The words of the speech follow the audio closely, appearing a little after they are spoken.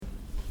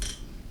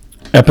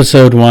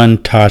Episode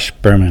 1, Tosh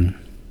Berman.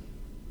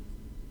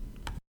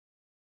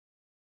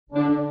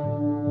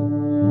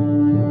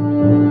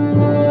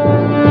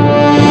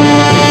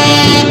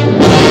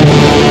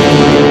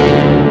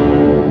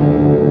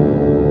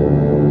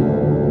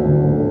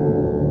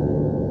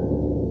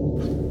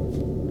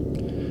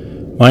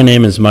 My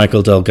name is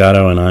Michael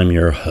Delgado, and I'm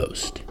your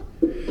host.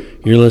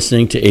 You're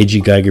listening to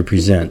A.G. Geiger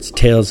Presents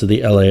Tales of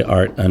the L.A.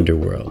 Art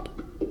Underworld.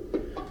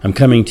 I'm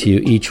coming to you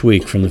each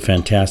week from the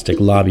fantastic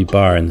lobby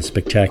bar in the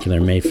spectacular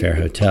Mayfair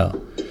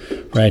Hotel,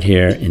 right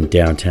here in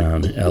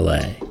downtown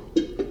L.A.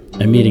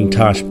 I'm meeting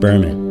Tosh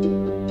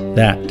Berman,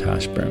 that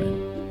Tosh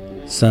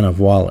Berman, son of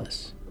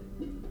Wallace.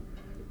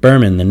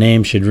 Berman, the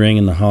name should ring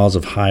in the halls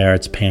of High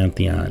Art's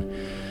pantheon,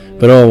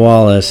 but old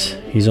Wallace,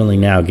 he's only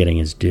now getting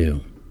his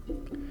due.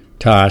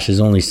 Tosh, his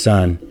only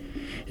son,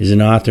 is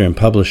an author and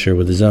publisher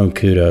with his own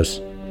kudos,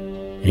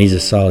 and he's a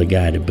solid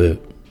guy to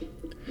boot.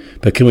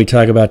 But can we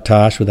talk about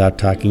Tosh without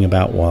talking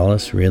about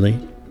Wallace, really?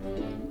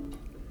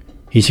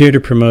 He's here to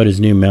promote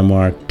his new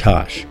memoir,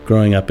 Tosh,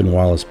 Growing Up in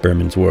Wallace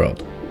Berman's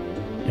World.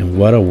 And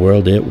what a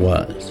world it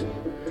was.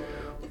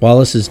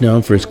 Wallace is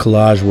known for his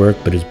collage work,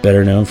 but is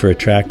better known for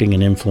attracting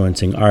and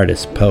influencing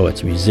artists,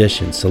 poets,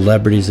 musicians,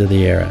 celebrities of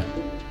the era.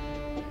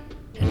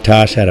 And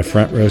Tosh had a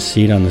front row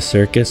seat on the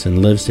circus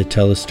and lives to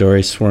tell the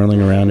story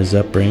swirling around his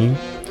upbringing,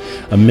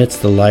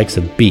 amidst the likes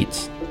of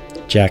Beats,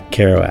 Jack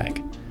Kerouac,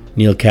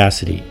 Neil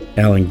Cassidy,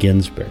 Allen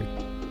Ginsberg,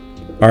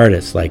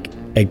 artists like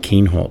Ed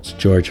Keenholz,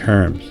 George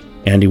Herms,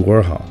 Andy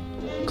Warhol,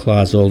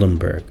 Claus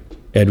Oldenburg,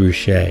 Ed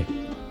Ruscha,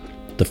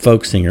 the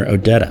folk singer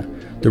Odetta,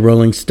 the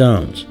Rolling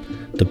Stones,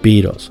 the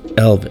Beatles,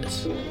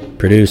 Elvis,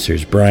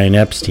 producers Brian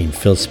Epstein,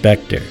 Phil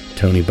Spector,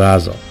 Tony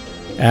Basil,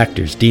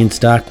 actors Dean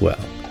Stockwell,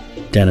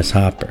 Dennis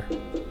Hopper,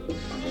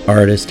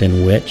 artist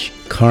and witch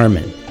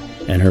Carmen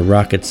and her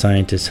rocket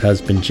scientist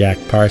husband Jack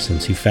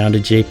Parsons, who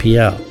founded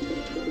JPL,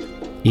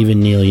 even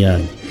Neil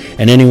Young,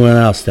 and anyone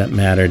else that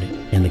mattered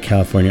in the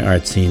California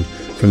art scene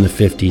from the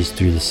 50s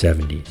through the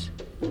 70s.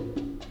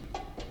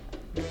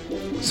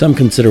 Some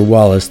consider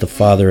Wallace the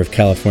father of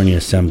California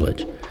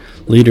assemblage,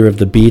 leader of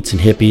the beats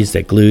and hippies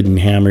that glued and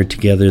hammered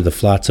together the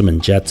flotsam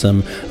and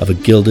jetsam of a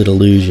gilded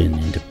illusion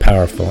into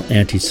powerful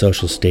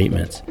antisocial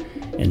statements,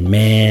 and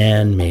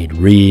man made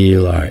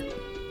real art.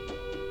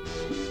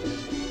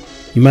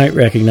 You might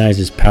recognize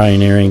his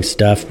pioneering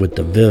stuff with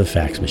the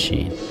Vivifax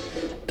machine,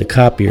 the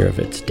copier of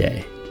its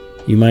day.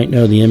 You might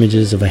know the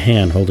images of a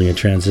hand holding a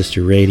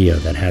transistor radio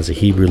that has a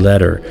Hebrew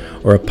letter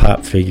or a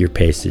pop figure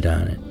pasted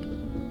on it.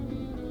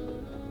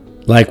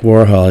 Like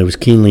Warhol, he was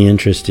keenly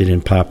interested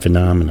in pop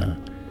phenomena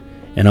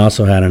and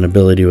also had an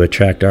ability to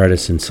attract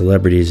artists and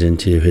celebrities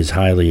into his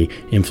highly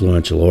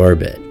influential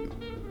orbit.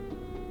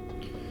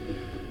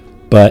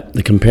 But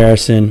the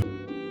comparison,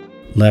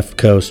 left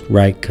coast,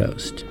 right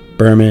coast.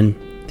 Berman,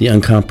 the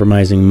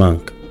uncompromising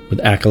monk,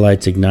 with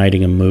acolytes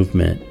igniting a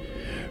movement,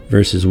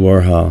 versus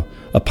Warhol,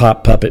 a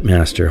pop puppet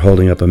master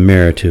holding up a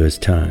mirror to his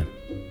time.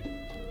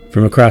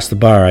 From across the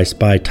bar, I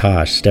spy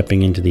Tosh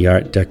stepping into the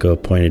Art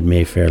Deco-appointed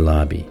Mayfair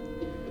lobby.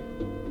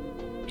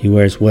 He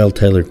wears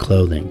well-tailored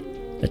clothing,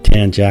 a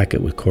tan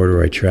jacket with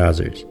corduroy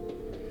trousers,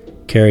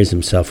 carries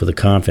himself with a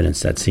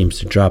confidence that seems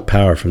to draw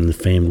power from the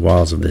famed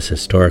walls of this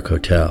historic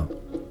hotel.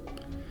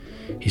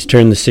 He's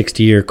turned the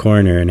 60-year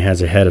corner and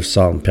has a head of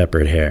salt and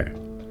peppered hair.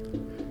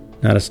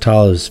 Not as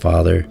tall as his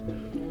father,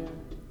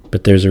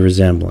 but there's a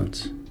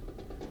resemblance.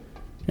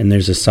 And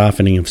there's a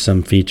softening of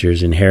some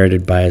features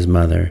inherited by his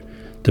mother,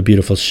 the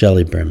beautiful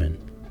Shelley Berman.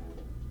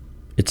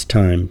 It's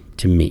time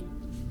to meet.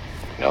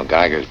 You know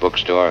Geiger's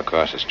bookstore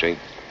across the street?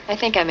 I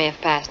think I may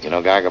have passed it. You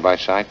know Geiger by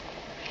sight?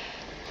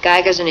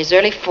 Geiger's in his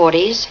early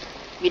 40s,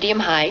 medium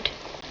height,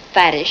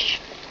 fattish,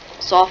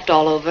 soft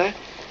all over,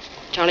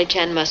 Charlie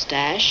Chan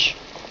mustache,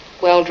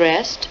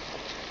 well-dressed,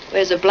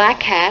 wears a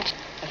black hat,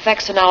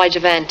 affects a knowledge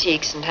of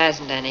antiques and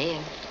hasn't any.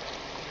 And,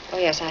 oh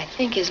yes, I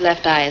think his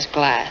left eye is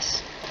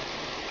glass.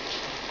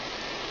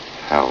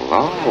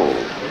 Hello.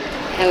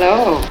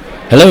 Hello.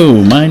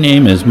 Hello, my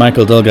name is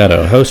Michael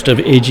Delgado, host of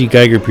A.G.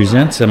 Geiger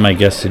Presents, and my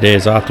guest today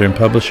is author and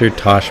publisher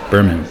Tosh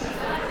Berman.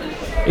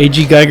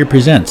 A.G. Geiger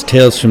Presents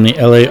Tales from the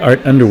L.A.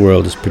 Art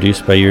Underworld is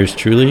produced by yours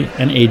truly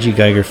and A.G.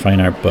 Geiger Fine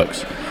Art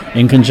Books,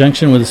 in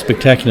conjunction with the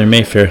spectacular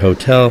Mayfair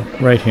Hotel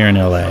right here in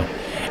L.A.,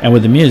 and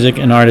with the music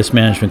and artist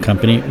management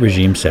company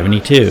Regime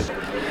 72.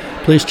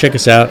 Please check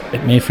us out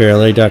at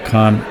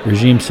mayfairla.com,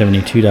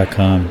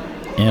 regime72.com,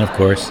 and of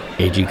course,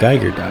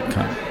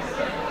 aggeiger.com.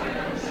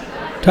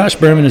 Tosh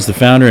Berman is the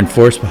founder and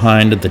force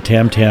behind the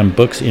Tam Tam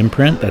Books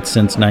imprint that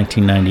since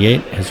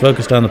 1998 has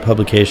focused on the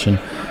publication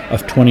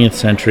of 20th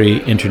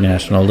century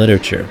international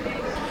literature.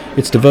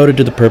 It's devoted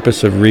to the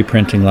purpose of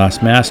reprinting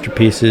lost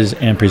masterpieces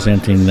and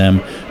presenting them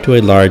to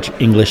a large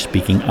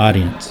English-speaking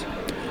audience.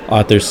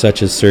 Authors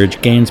such as Serge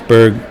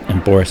Gainsbourg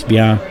and Boris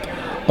Vian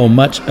owe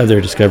much of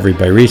their discovery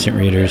by recent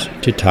readers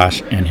to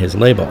Tosh and his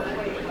label.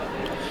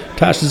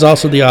 Tosh is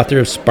also the author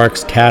of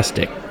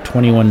Sparks-tastic,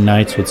 21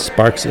 Nights with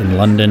Sparks in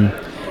London,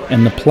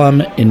 and The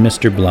Plum in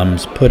Mr.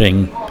 Blum's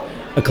Pudding,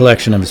 a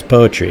collection of his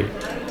poetry.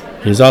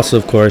 He is also,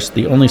 of course,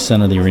 the only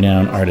son of the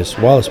renowned artist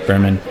Wallace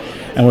Berman,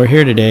 and we're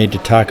here today to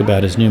talk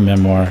about his new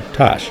memoir,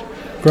 Tosh,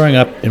 growing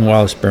up in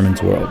Wallace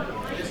Berman's world.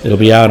 It'll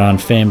be out on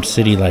famed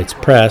City Lights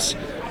Press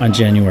on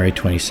January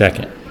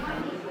 22nd.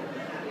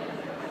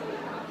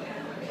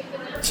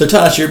 So,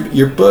 Tosh,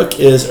 your book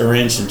is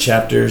arranged in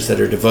chapters that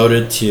are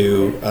devoted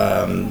to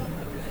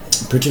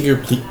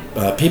particular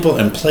people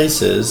and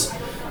places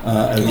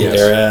of the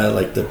era,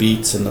 like the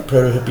Beats and the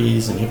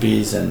proto-hippies and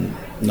hippies, and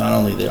not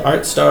only the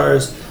art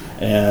stars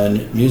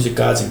and music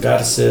gods and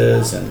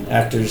goddesses and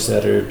actors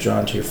that are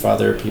drawn to your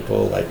father,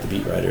 people like the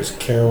beat writers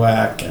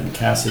Kerouac and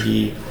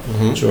Cassidy,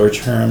 George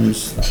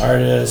Herms, the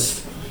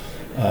artist,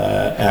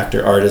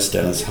 actor-artist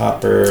Dennis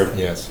Hopper,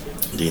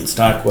 Dean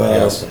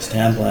Stockwell, West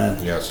Hamblin,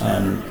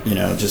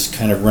 just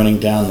kind of running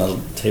down the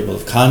table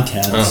of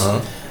contents.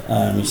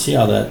 You see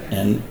all that,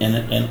 and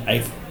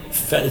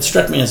it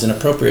struck me as an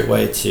appropriate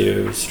way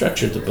to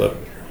structure the book,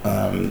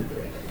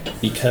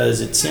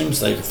 because it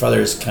seems like your father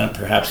is kind of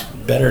perhaps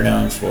better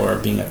known for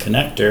being a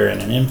connector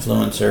and an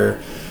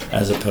influencer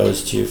as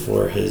opposed to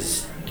for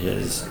his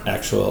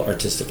actual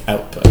artistic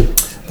output.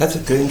 That's a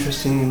good,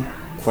 interesting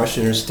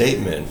question or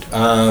statement.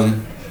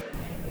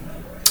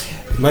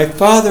 My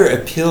father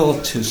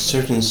appealed to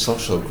certain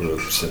social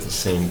groups at the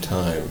same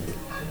time.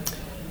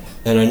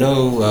 And I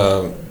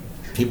know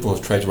people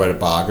have tried to write a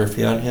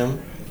biography on him,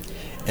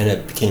 and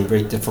it became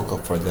very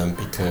difficult for them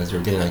because they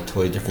were getting like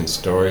totally different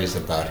stories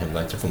about him,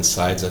 like different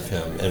sides of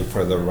him. And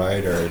for the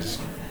writers,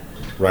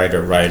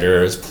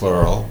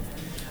 plural,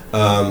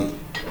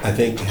 I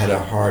think had a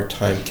hard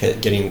time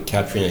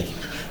capturing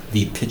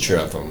the picture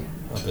of him,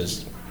 of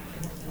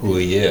who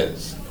he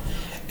is.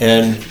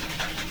 And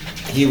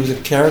he was a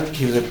character,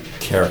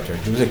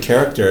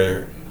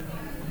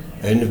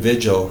 an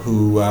individual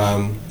who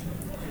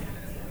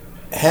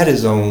had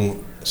his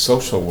own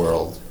social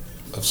world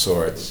of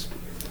sorts.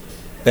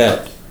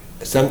 But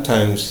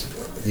sometimes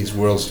these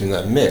worlds do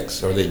not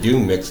mix, or they do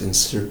mix in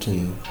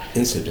certain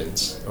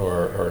incidents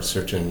or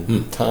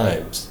certain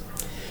times.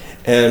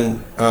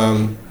 And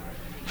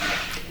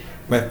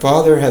my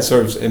father has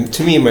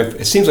to me,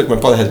 it seems like my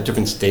father has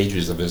different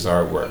stages of his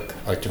artwork,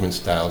 like different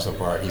styles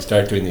of art. He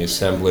started doing the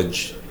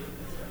assemblage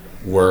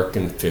work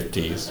in the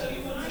 50s.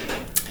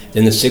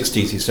 In the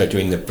 60s, he started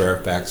doing the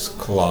Fairfax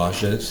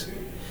collages.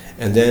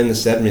 And then in the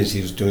 70s,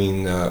 he was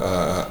doing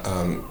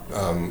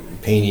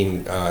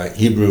painting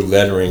Hebrew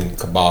lettering,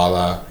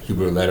 Kabbalah,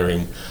 Hebrew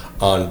lettering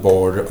on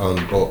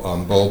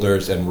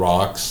boulders and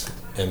rocks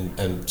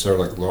and sort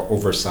of like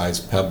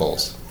oversized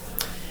pebbles.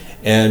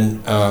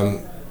 And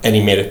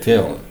he made a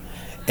film.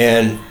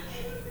 And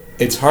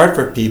it's hard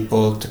for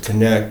people to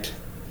connect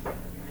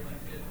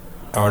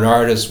an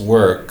artist's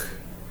work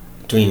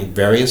doing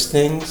various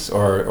things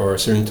or a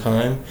certain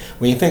time.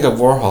 When you think of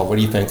Warhol, what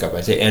do you think of?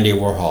 I say Andy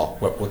Warhol.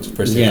 What's the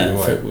first thing you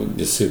want?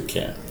 The soup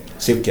can.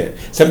 Soup can.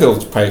 Some people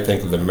probably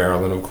think of the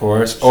Marilyn, of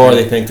course, or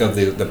they think of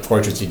the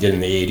portraits he did in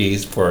the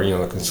 80s for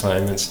the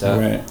consignment stuff.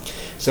 Right.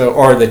 So,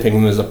 or they think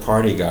of him as a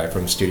party guy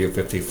from Studio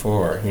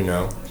 54.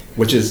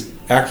 Which is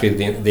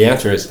actually the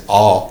answer is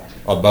all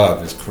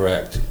above is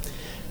correct.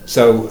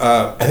 So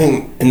I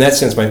think in that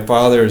sense, my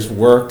father's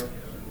work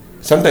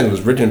sometimes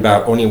was written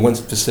about only one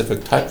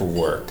specific type of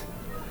work.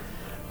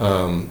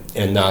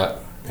 And not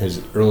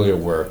his earlier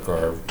work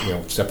or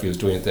stuff he was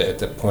doing at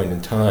that point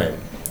in time.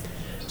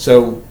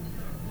 So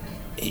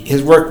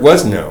his work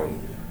was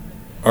known,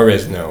 or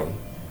is known.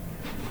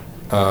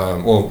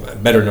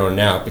 Better known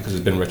now because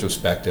there's been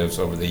retrospectives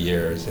over the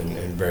years and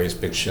various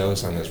big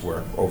shows on his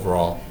work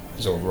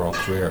his overall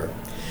career.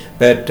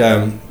 But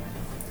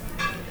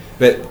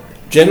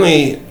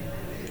generally,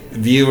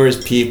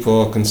 viewers,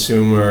 people,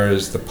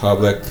 consumers, the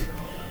public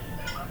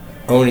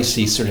only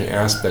see certain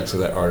aspects of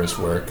that artist's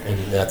work, and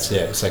that's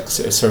it. It's like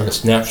it's sort of a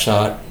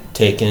snapshot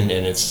taken,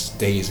 and it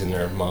stays in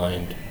their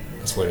mind.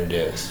 That's what it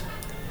is.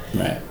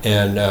 Right.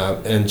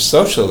 And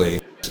socially,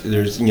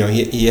 there's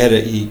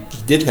he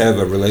did have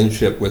a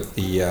relationship with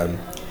the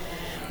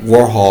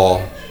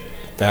Warhol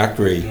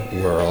factory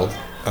world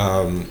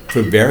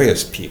through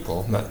various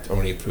people, not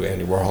only through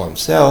Andy Warhol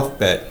himself,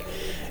 but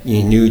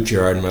he knew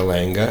Gerard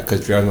Malenga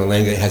because Gerard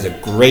Malenga has a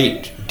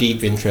great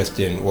deep interest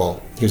in.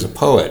 He was a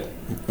poet.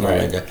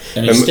 Right.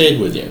 And he stayed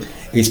with you.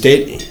 He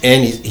stayed,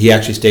 and he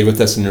actually stayed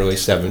with us in the early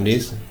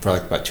 70s for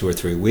like about 2 or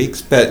 3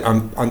 weeks. But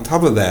on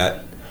top of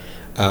that,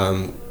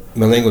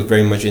 Malenga was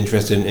very much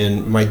interested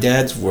in my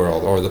dad's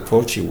world, or the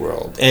poetry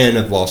world, and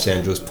of Los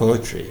Angeles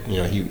poetry.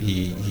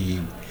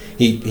 He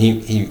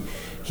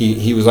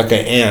was like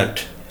an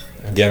ant.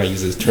 Again, I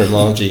use this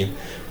terminology,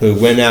 who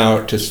went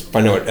out to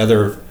find out what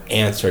other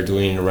ants are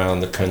doing around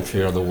the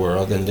country or the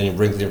world, and then he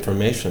brings the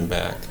information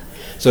back.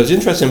 So his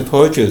interest in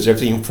poetry was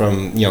everything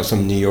from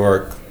some New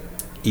York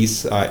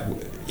East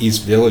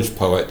Village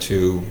poet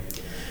to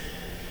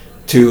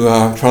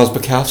Charles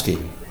Bukowski.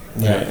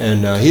 Right.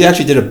 And he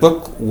actually did a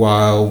book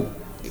while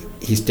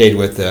he stayed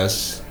with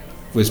us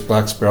with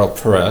Black Sparrow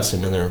Press,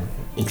 another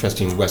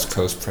interesting West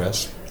Coast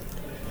press.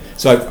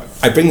 So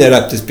I bring that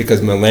up just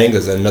because Malenga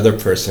is another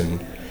person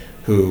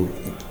who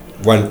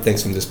one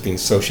thinks him just being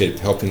associated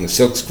with helping the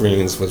silk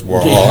screens was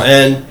Warhol,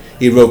 and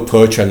he wrote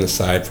poetry on the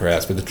side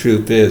perhaps, but the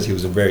truth is he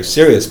was a very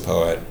serious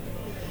poet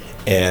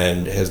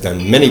and has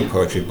done many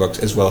poetry books,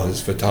 as well as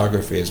his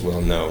photography is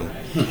well known.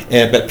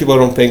 But people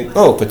don't think,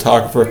 oh,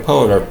 photographer,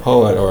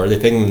 poet, or they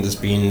think of him as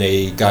being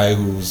a guy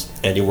who's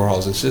Andy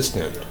Warhol's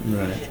assistant.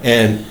 Right.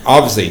 And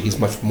obviously he's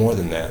much more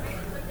than that.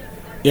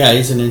 Yeah,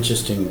 he's an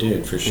interesting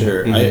dude for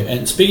sure. Mm-hmm.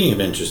 And speaking of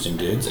interesting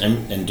dudes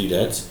and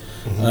dudettes,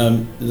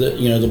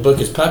 the book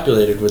is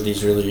populated with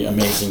these really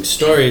amazing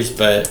stories,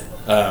 but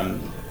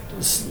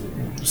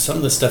some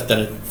of the stuff that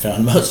I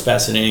found most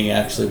fascinating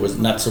actually was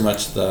not so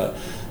much the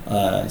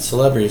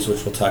celebrities,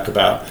 which we'll talk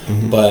about,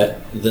 but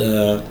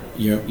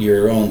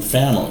your own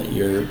family.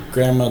 Your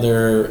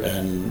grandmother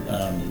and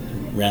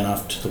ran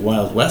off to the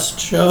Wild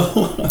West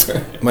show.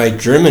 My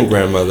German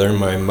grandmother,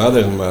 my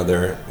mother's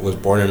mother, was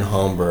born in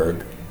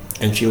Hamburg,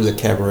 and she was a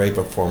cabaret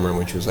performer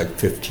when she was like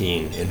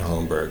 15 in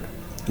Hamburg,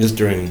 just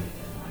during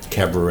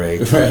cabaret,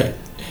 right?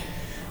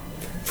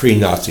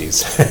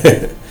 Pre-Nazis,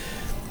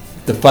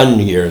 the fun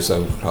years, I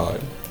would call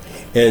it.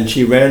 And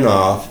she ran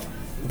off,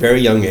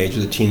 very young age,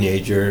 as a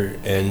teenager,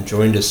 and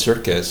joined a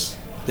circus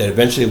that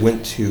eventually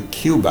went to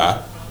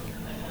Cuba.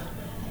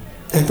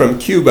 And from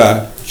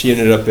Cuba, she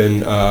ended up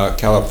in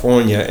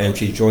California, and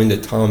she joined the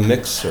Tom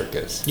Mix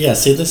Circus. Yeah,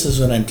 see, this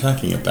is what I'm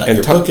talking about. And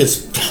your book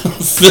is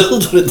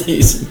filled with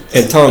these.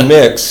 And Tom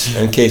Mix,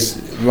 in case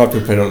a lot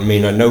of people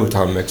may not know who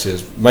Tom Mix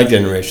is, my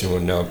generation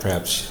would know,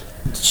 perhaps.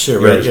 Sure,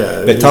 right,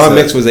 yeah. But Tom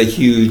Mix was a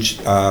huge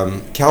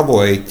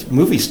cowboy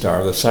movie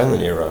star of the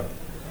silent era.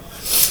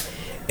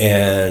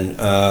 And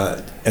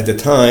at the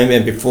time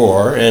and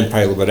before, and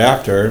probably a little bit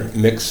after,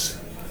 Mix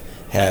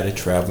had a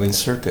traveling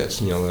circus,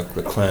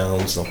 the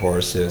clowns, the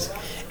horses,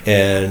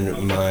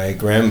 and my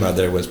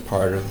grandmother was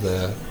part of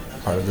the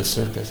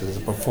circus as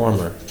a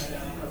performer.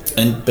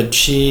 But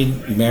she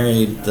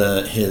married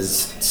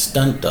his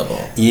stunt double.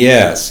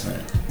 Yes,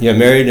 right. Yeah,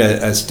 married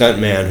a stunt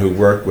man who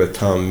worked with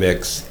Tom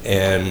Mix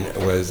and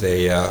was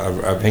he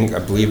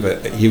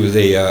was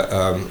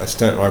a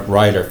stunt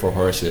rider for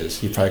horses.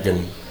 He probably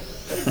can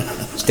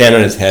stand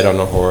on his head on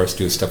a horse,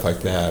 do stuff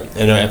like that,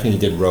 and I think he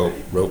did rope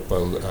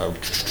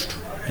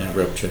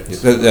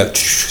tricks. That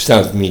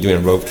sounds me doing a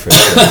rope trick.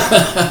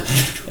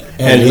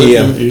 and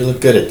you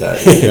look good at that.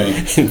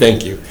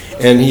 Thank you.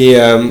 And he,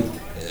 and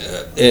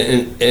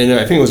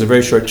I think it was a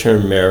very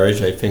short-term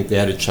marriage. I think they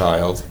had a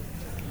child,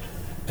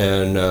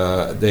 and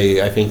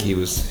I think he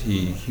was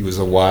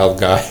a wild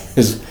guy.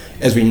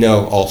 As we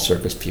know, all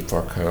circus people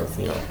are kind of,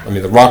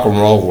 the rock and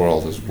roll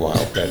world is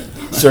wild, but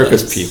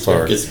circus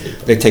people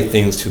they take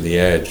things to the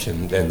edge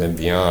and then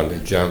beyond. They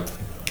jump.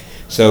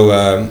 So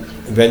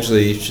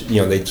eventually,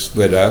 they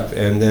split up,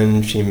 and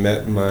then she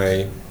met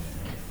my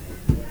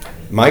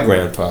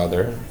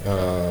grandfather,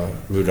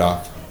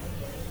 Rudolph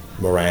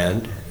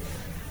Morand,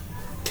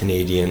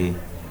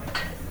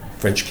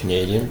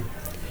 French-Canadian,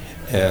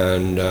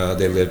 and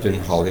they lived in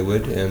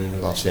Hollywood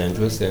and Los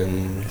Angeles,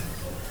 and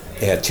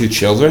they had 2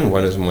 children.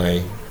 One is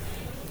my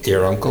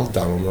dear uncle,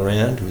 Donald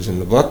Morand, who's in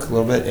the book a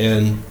little bit,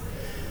 and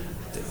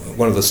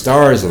one of the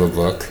stars of the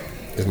book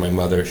is my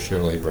mother,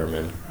 Shirley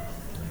Berman.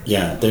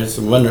 Yeah, there's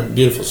some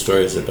beautiful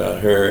stories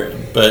about her,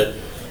 but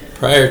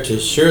prior to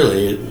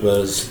Shirley, it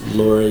was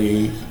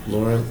Lori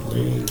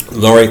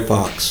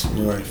Fox.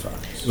 Lori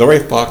Fox. Lori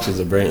Fox is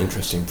a very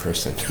interesting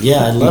person.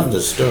 Yeah, I love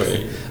this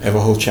story. I have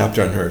a whole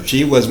chapter on her.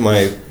 She was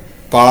my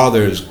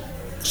father's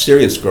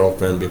serious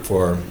girlfriend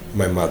before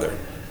my mother.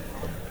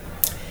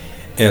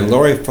 And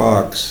Lori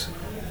Fox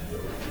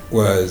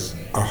was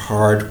a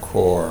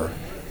hardcore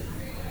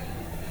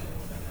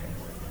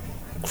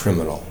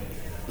criminal.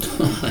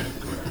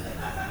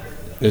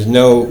 There's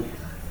no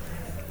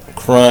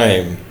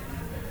crime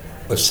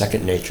was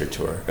second nature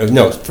to her.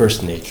 No, it's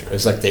first nature.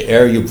 It's like the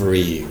air you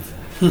breathe.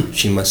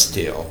 She must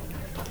steal.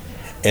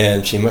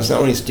 And she must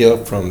not only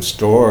steal from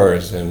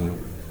stores and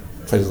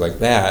places like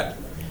that,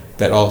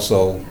 but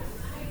also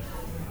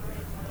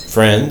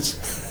friends.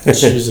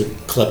 She's a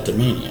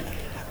kleptomaniac.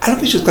 I don't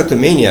think she's a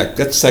kleptomaniac.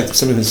 That's like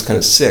somebody who's kind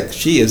of sick.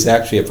 She is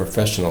actually a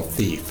professional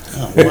thief.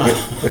 Oh,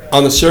 wow.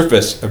 On the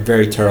surface, a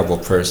very terrible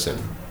person.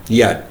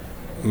 Yet,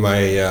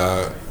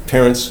 my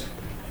parents,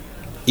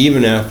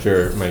 even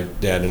after my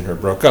dad and her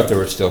broke up, they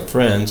were still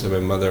friends, and my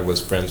mother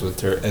was friends with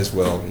her as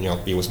well.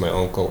 He was my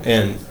uncle,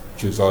 and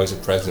she was always a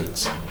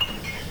presence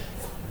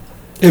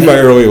in my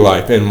early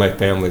life, in my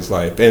family's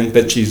life.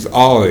 But she's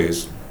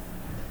always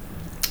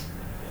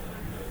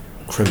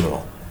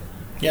criminal.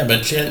 Yeah,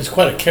 but it's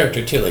quite a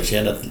character too. Like she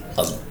had a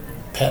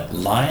pet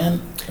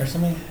lion or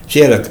something. She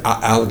had an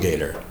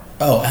alligator.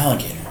 Oh,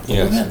 alligator.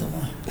 Yes. Who had the lion?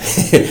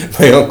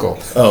 My uncle.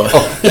 Oh,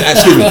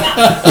 excuse me.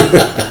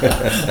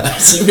 I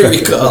seem to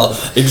recall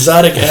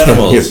exotic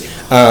animals.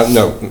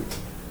 No,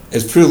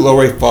 it's through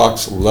Lori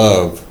Fox's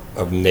love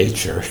of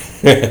nature,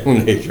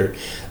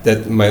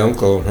 that my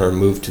uncle and her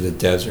moved to the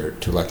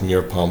desert, to like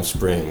near Palm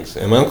Springs.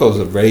 And my uncle was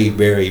a very,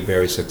 very,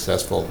 very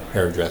successful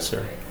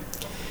hairdresser,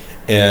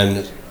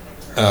 and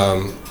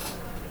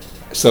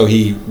so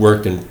he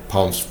worked in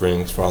Palm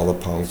Springs for all the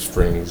Palm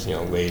Springs,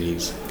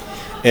 ladies.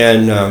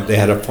 And they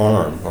had a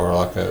farm, or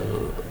like a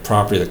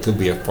property that could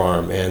be a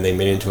farm, and they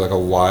made it into like a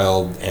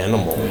wild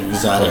animal.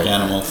 Exotic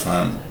animal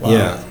farm. Wow.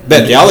 Yeah.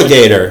 But the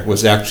alligator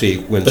was actually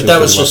when But she that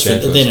was was in just, Los they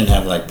Angeles. didn't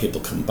have like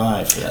people come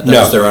by for that. That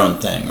No. was their own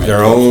thing, right?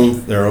 Their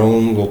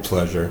own little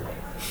pleasure.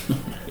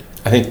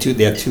 I think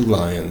they had 2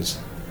 lions.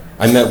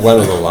 I met one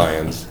of the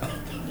lions.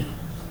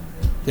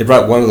 They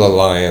brought one of the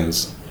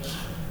lions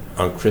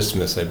on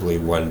Christmas, I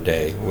believe, one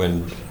day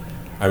when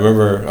I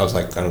remember I was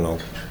like, I don't know,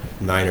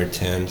 9 or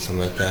 10, something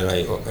like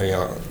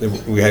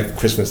that. We had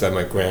Christmas at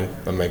my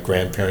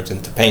grandparents in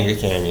Topanga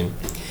Canyon.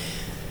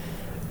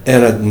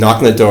 And I knocked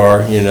on the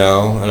door,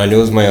 and I knew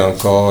it was my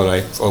uncle, and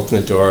I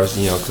opened the door,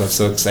 because I was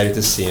so excited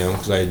to see him,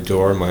 because I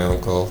adore my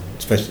uncle,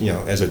 especially,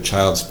 as a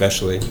child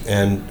especially.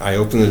 And I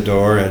opened the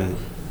door, and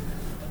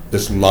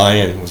this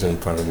lion was in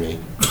front of me,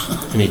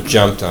 and he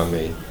jumped on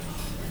me.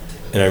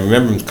 And I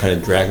remember him kind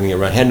of dragging me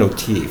around. He had no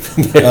teeth.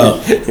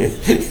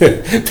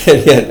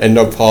 And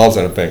no paws,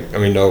 I don't think. I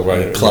mean, no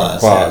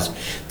claws. Yeah.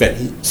 But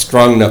he's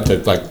strong enough to,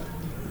 like,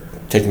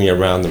 take me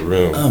around the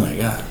room. Oh, my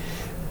God.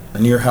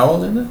 And you're how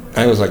old in it?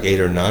 I was like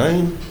 8 or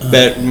 9.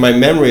 But my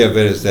memory of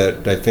it is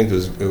that I think it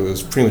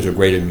was pretty much a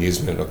great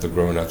amusement of the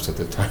grown-ups at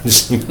the time to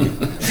see me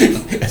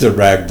as a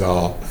rag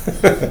doll.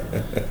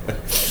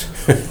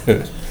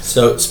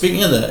 So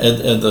speaking of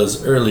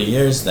those early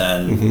years,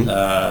 then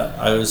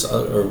I was,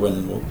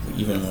 when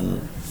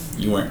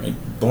you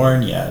weren't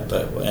born yet,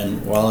 but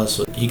when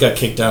Wallace he got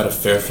kicked out of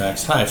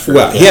Fairfax High for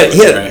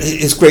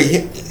his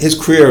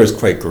career was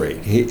quite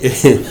great.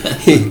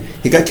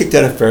 He got kicked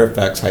out of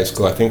Fairfax High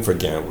School, I think, for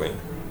gambling,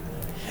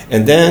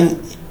 and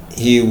then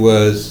he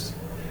was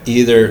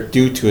either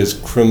due to his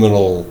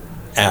criminal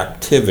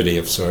activity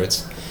of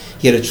sorts,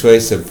 he had a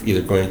choice of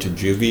either going to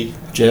juvie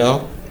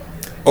jail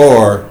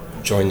or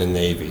join the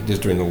Navy,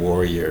 just during the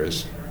war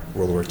years,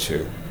 World War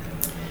II.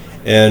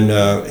 And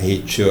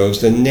he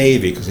chose the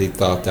Navy because he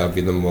thought that would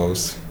be the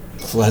most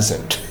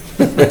pleasant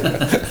of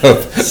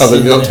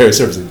the military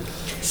services.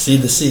 See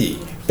the sea.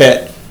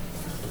 But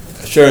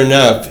sure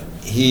enough,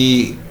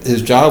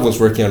 his job was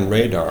working on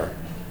radar,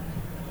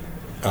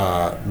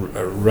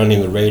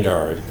 running the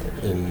radar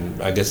on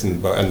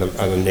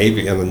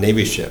the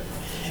Navy ship.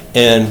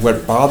 And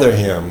what bothered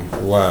him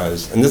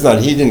was, and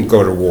he didn't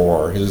go to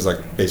war. He was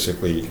like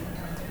basically,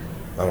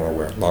 I don't know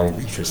where, Long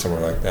Beach or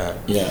somewhere like that.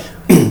 Yeah.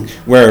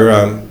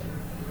 Where,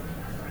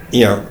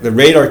 the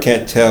radar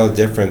can't tell the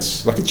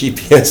difference, like a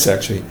GPS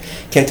actually,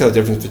 can't tell the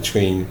difference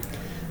between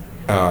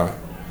a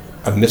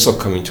missile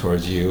coming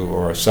towards you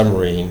or a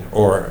submarine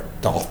or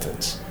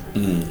dolphins.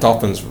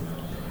 Dolphins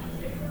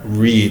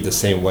read the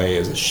same way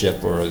as a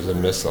ship or as a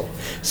missile.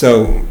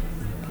 So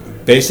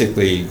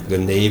basically the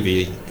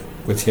Navy,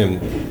 with him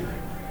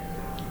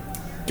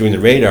doing the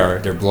radar,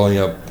 they're blowing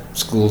up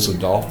schools of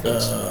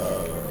dolphins.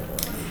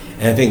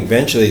 And I think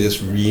eventually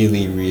this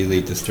really,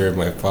 really disturbed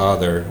my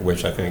father,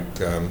 which I think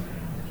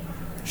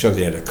shows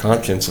he had a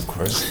conscience, of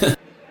course.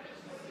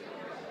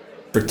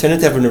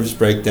 Pretended to have a nervous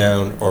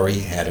breakdown, or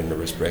he had a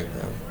nervous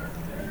breakdown.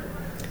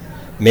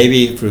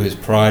 Maybe through his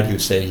pride he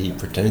would say he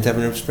pretended to have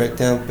a nervous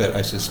breakdown, but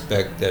I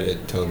suspect that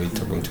it totally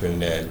took him to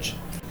an edge.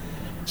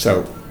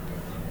 So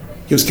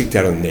he was kicked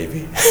out of the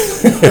Navy.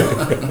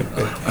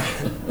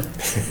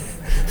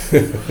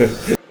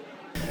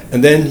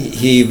 And then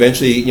he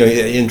eventually, he got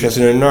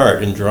interested in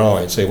art and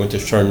drawing. So he went to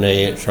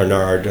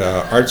Charnard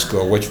Art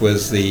School, which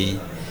was the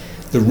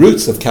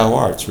roots of Cal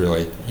Arts,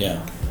 really.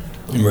 Yeah.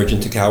 Emerged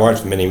into Cal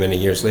Arts many, many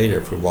years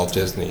later for Walt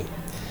Disney.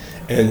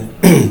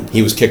 And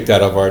he was kicked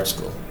out of art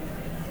school.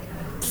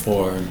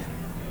 For?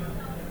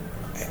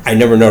 I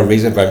never know the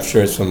reason, but I'm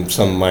sure it's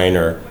some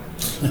minor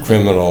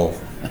criminal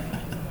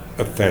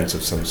offense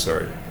of some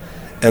sort.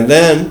 And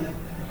then,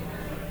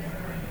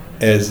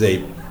 as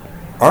a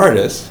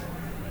artist,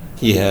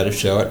 he had a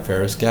show at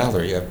Ferris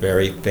Gallery, a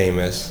very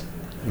famous,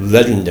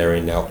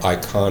 legendary now,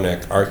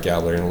 iconic art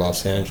gallery in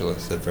Los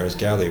Angeles. At Ferris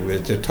Gallery,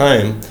 which at the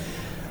time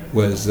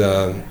was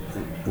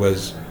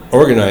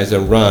organized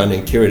and run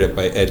and curated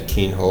by Ed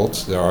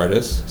Keenholz, the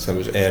artist,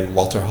 and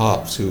Walter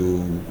Hopps,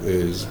 who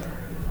is,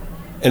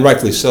 and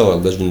rightfully so, a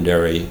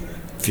legendary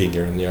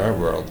figure in the art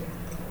world.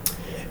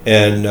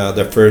 And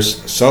the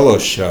first solo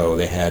show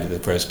they had at the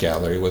Ferris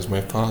Gallery was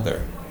my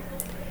father.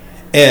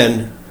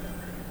 And,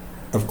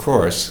 of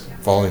course,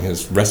 following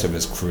his rest of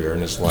his career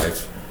in his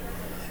life,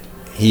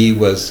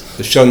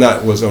 the show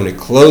was only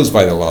closed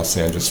by the Los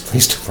Angeles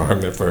Police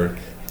Department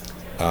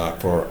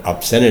for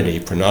obscenity,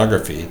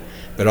 pornography,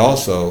 but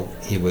also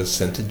he was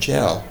sent to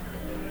jail.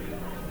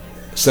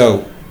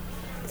 So,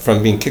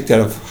 from being kicked out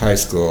of high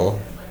school,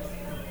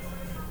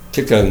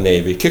 kicked out of the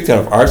Navy, kicked out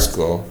of art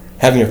school,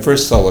 having a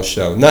first solo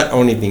show, not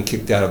only being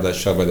kicked out of that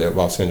show by the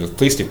Los Angeles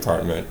Police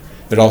Department,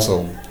 but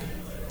also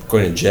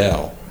going to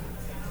jail,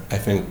 I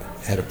think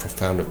had a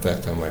profound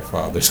effect on my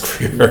father's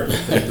career in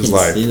his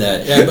life. See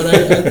that, yeah, but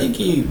I think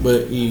he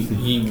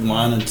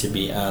wanted to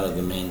be out of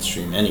the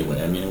mainstream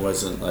anyway. I mean, it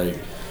wasn't like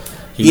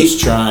he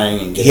was trying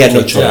and he had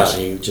no kicked out. choice.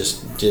 He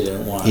just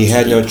didn't want He to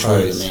had be no part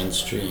choice. of the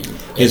mainstream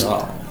His- at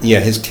all.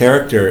 Yeah, his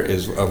character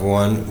is of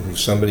one who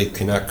somebody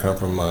cannot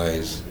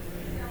compromise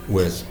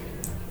with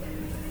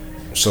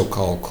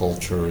so-called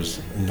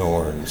culture's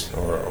norms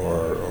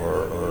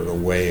or the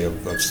way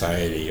of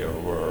society,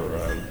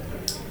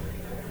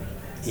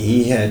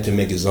 he had to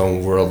make his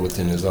own world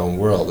within his own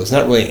world. It's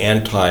not really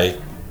anti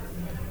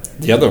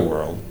the other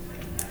world.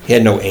 He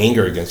had no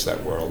anger against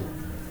that world,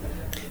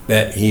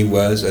 but he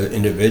was an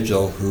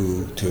individual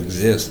who, to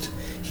exist,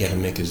 he had to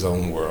make his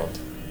own world.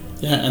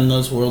 Yeah, and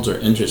those worlds are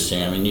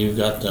interesting. I mean, you've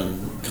got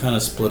them kind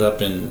of split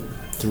up in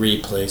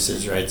 3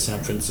 places, right?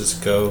 San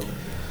Francisco,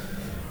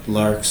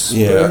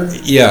 Larkspur.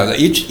 Yeah.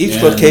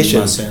 Each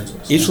location. Los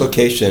Angeles, each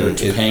location. Or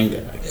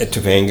Topanga.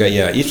 Topanga.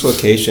 Yeah. Each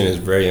location is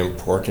very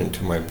important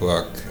to my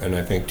book, and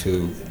I think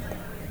to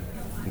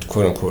the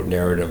quote unquote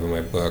narrative of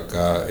my book.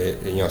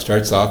 It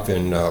starts off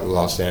in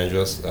Los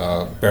Angeles,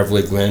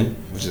 Beverly Glen,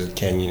 which is a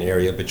canyon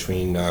area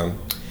between.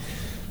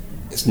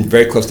 It's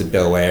very close to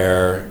Bel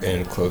Air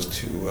and close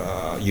to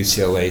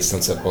UCLA,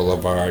 Sunset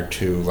Boulevard,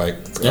 to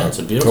it's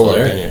a beautiful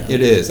area. It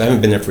is. I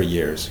haven't been there for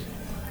years,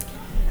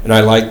 and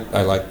I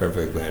like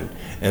Beverly Glen.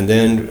 And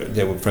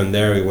then from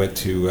there we went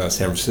to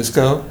San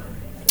Francisco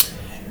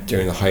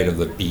during the height of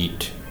the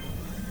Beat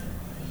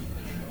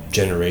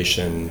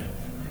generation,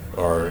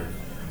 or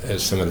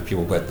as some of the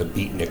people put it, the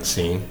beatnik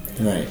scene.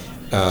 Right.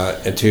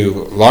 And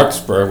to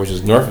Larkspur, which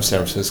is north of San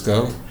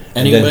Francisco.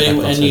 And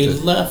you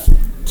left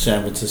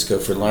San Francisco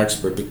for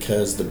Larkspur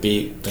because the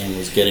beat thing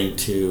was getting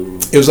to...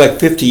 It was like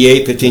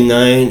 58,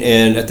 59,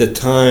 and at the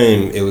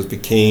time it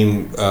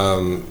became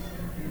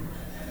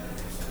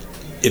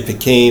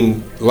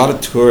a lot of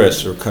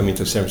tourists were coming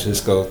to San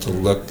Francisco to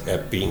look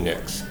at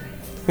beatniks.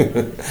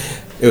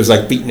 It was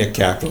like beatnik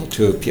capital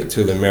to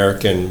the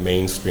American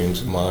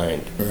mainstream's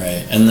mind.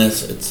 Right, and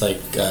it's like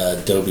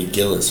Dobie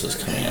Gillis was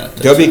coming out.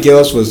 Dobie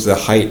Gillis was the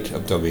height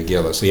of Dobie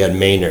Gillis. He had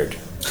Maynard.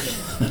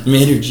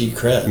 Maynard G.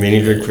 Krebs.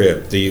 Maynard G.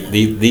 Krebs, the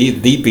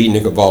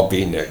beatnik of all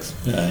beatniks.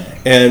 Right.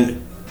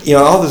 And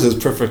all this is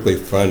perfectly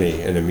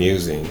funny and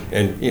amusing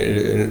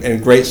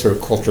and great sort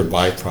of culture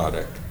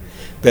byproduct.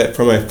 But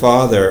for my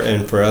father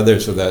and for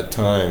others of that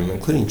time,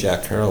 including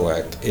Jack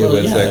Kerouac,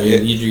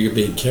 you're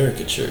being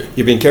caricatured.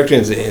 You're being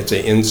caricatured. It's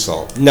an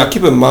insult. Now,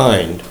 keep in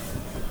mind,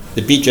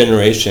 the Beat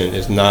generation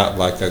is not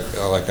like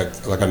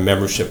a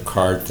membership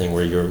card thing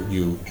where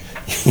you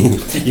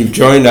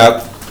join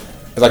up.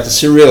 Like the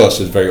Surrealists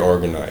is very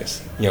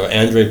organized.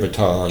 Andre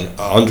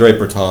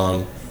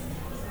Breton,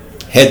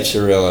 head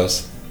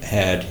Surrealist,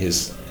 had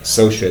his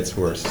associates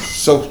who were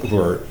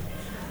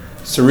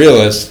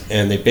Surrealists,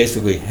 and they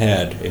basically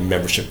had a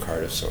membership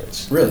card of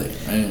sorts. Really?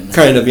 I didn't know.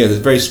 Kind of, yeah. It's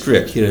very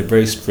strict. He had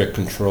very strict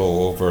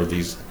control over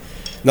these,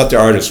 not the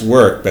artist's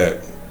work,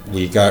 but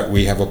we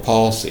have a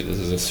policy. This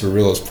is a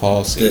Surrealist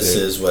policy. This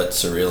is what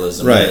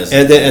Surrealism is.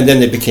 And then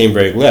they became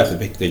very left.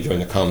 They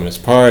joined the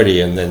Communist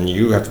Party, and then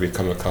you have to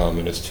become a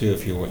communist too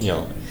if you want.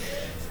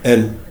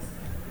 And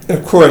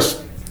of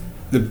course,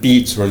 the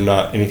Beats were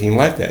not anything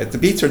like that. The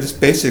Beats are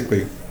just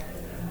basically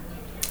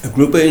a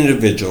group of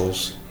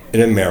individuals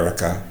in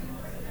America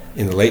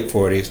in the late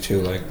 40s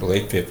to the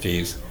late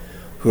 50s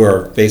who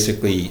are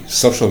basically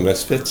social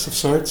misfits of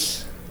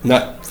sorts.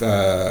 Not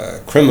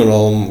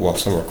criminal, well,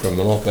 some are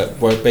criminal, but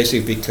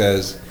basically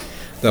because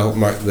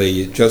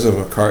the Joseph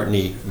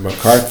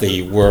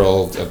McCarthy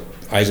world of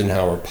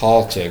Eisenhower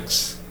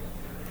politics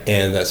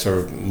and that sort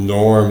of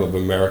norm of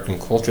American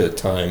culture at the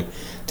time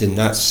did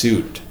not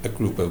suit a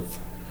group of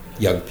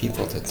young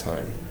people at the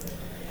time.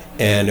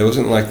 And it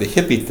wasn't like the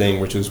hippie thing,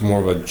 which was more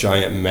of a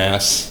giant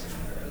mass,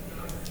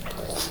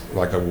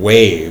 like a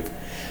wave.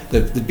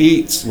 The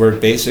Beats were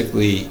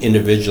basically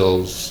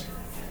individuals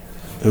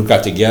who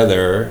got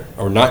together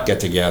or not get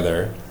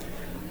together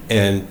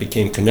and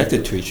became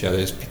connected to each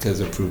other because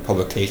of through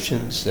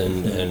publications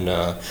and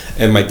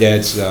my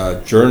dad's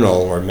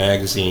journal or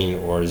magazine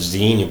or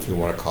zine, if you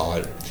want to call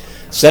it.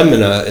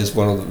 Semina is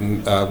one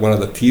of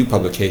the few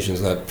publications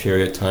of that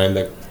period of time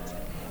that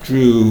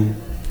drew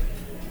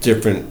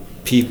different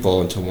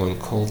people into one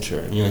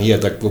culture. He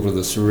had a little bit of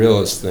the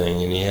Surrealist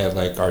thing, and he had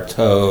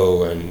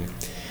Artaud, and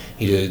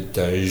he did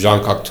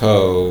Jean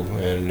Cocteau,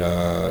 and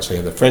so he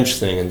had the French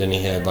thing, and then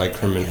he had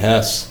Hermann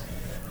Hesse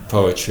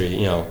poetry,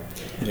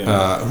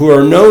 who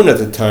are known at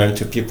the time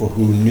to people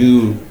who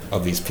knew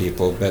of these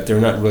people, but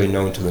they're not really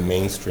known to the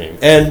mainstream.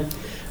 And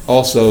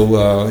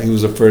also, he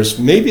was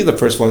maybe the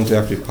first one to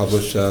actually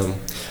publish a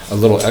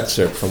little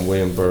excerpt from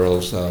William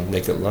Burroughs'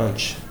 Naked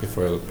Lunch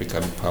before it would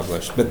become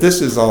published. But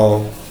this is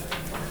all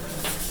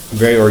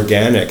very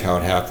organic how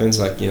it happens.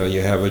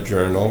 You have a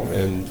journal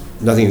and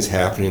nothing's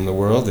happening in the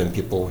world and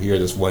people hear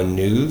this one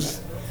news.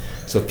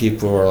 So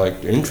people are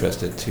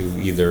interested to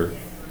either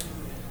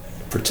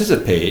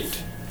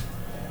participate,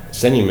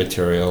 sending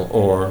material,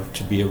 or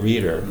to be a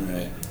reader.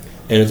 Right.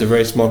 And it's a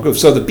very small group.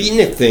 So the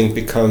beatnik thing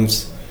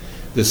becomes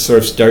this sort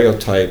of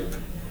stereotype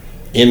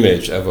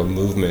image of a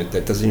movement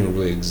that doesn't even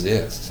really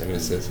exist. I mean,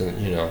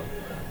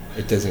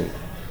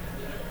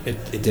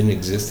 it didn't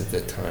exist at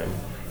that time.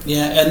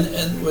 Yeah,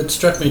 and what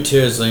struck me too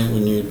is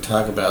when you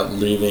talk about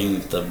leaving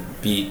the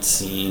beat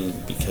scene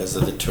because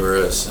of the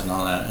tourists and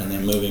all that, and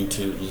then moving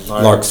to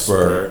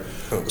Larkspur,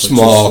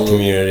 small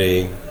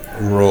community.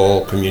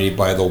 rural community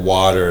by the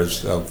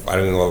waters of, I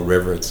don't know what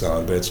river it's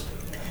on, but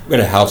we had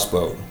a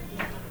houseboat.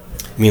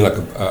 I mean, like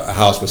a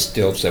house with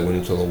stilts that went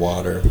into the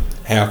water,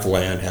 half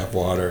land, half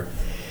water.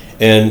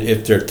 And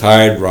if their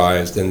tide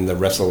rise, then the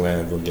rest of the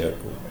land will get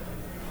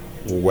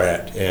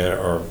wet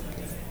or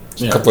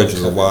a couple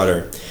inches of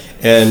water.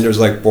 And there's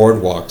like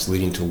boardwalks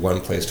leading to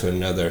one place to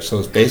another. So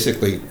it's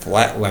basically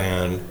flat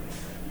land,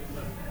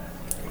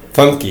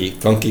 funky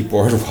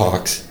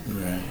boardwalks,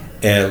 right,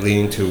 and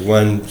leading to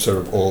one sort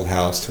of old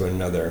house to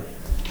another.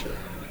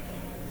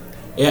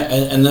 Yeah,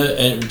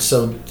 and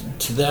so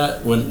to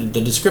that, when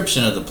the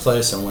description of the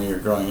place and when you're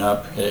growing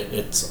up,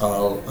 it's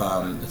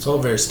all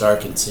very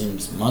stark and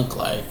seems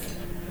monk-like.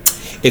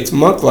 It's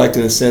monk-like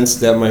in the sense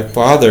that my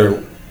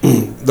father,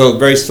 though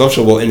very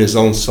sociable in his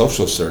own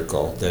social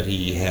circle that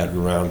he had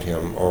around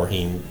him or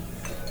he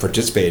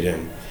participated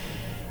in,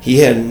 he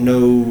had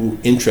no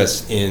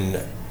interest in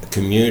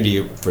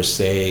community per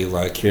se,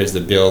 like here's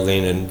the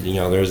building and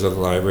there's a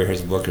library,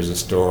 here's a book, here's a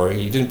store.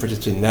 He didn't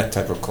participate in that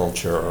type of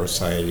culture or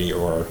society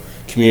or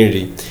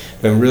community,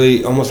 but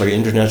really almost like an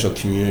international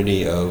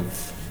community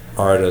of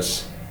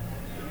artists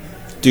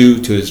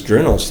due to his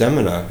journal,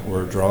 Semina,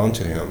 were drawn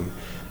to him.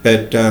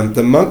 But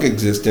the monk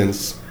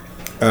existence,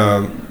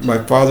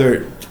 my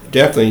father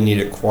definitely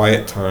needed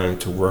quiet time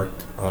to work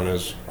on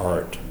his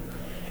art.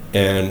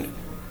 And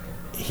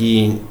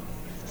he,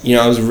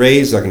 I was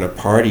raised like in a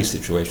party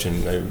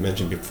situation, I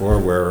mentioned before,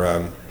 where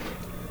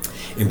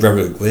in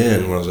Beverly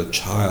Glen, when I was a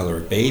child or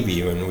a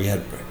baby, when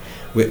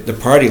the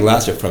party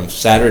lasted from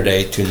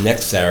Saturday to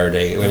next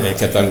Saturday, and it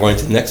kept on going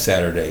to next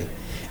Saturday.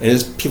 And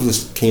people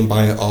just came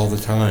by all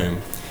the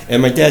time.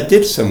 And my dad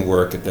did some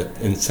work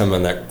in some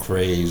of that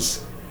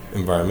craze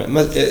environment.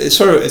 It's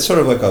sort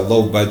of like a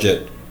low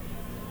budget,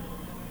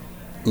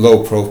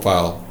 low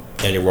profile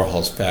Andy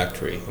Warhol's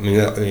factory. I mean,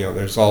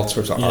 there's all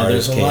sorts of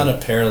artists. There's a lot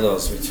of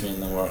parallels between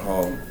the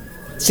Warhol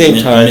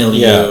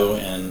milieu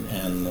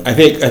and I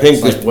think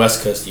it's like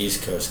West Coast,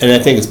 East Coast. And I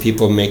think it's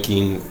people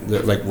making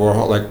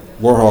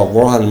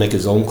Warhol had to make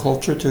his own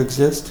culture to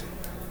exist,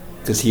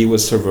 because he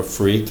was sort of a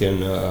freak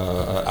and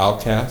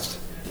outcast,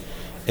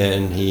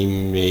 and he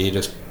made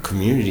a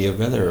community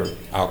of other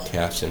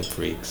outcasts and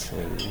freaks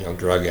and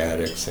drug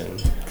addicts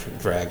and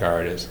drag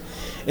artists.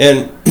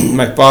 And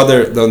my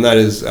father, though not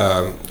as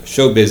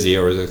show busy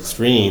or as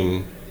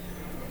extreme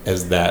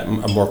as that,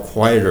 a more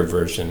quieter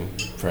version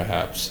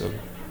perhaps of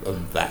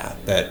that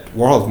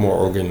Warhol's more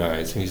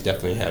organized. He's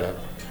definitely had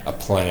a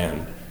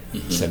plan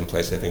set in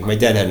place, I think. My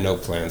dad had no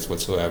plans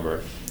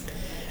whatsoever.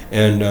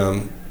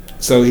 And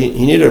so he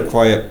needed a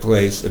quiet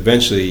place.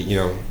 Eventually, he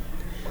had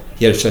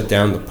to shut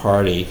down the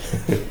party.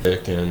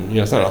 And,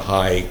 it's not a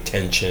high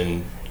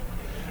tension.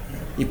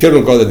 People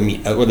don't go there to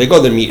meet, they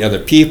go there to meet other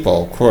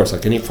people, of course,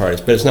 like any parties,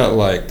 but it's not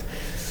like,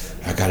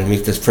 I got to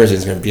meet this person,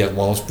 he's going to be at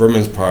Wallace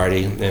Berman's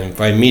party, and if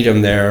I meet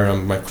him there,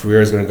 my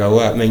career is going to go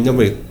up. I mean,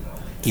 nobody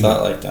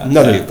thought like that.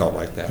 Nobody thought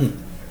like that.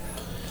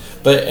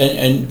 But,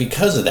 and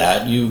because of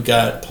that, you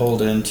got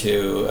pulled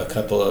into a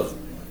couple of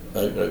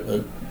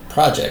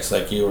projects,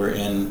 like you were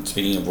in,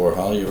 speaking of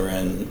Warhol, you were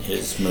in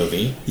his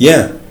movie.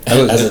 Yeah.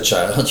 As a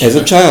child. As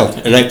a child.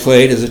 And I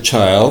played as a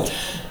child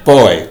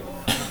boy.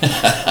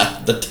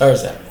 The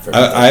Tarzan.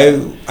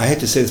 I had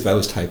to say this, but I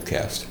was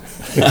typecast.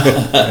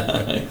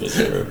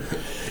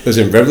 It was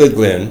in Beverly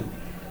Glen,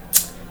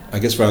 I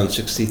guess around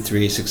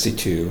 63,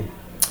 62.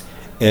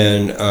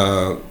 And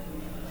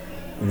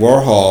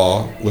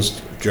Warhol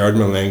was Gerard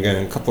Malenga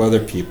and a couple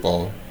other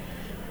people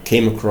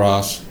came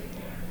across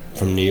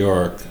from New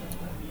York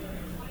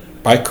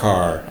by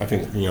car, I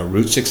think,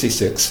 Route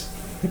 66.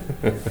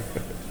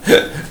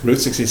 Route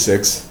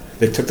 66.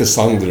 They took the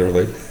song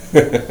literally.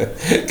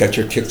 Got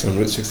your kicks on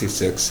Route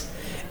 66.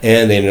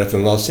 And they ended up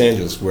in Los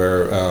Angeles,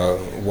 where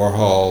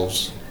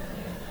Warhol's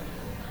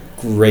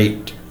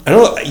great...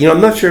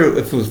 I'm not sure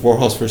if it was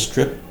Warhol's first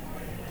trip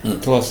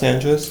to Los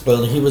Angeles.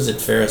 Well, he was at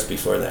Ferris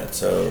before that,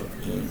 so...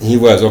 He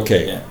was,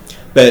 okay. Yeah.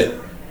 But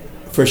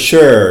for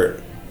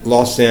sure,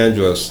 Los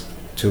Angeles,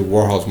 to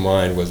Warhol's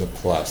mind, was a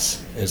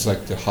plus. It's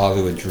like the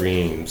Hollywood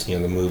dreams, the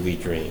movie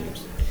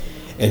dreams.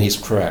 And he's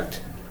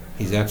correct.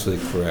 He's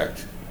absolutely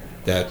correct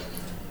that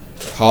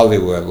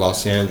Hollywood,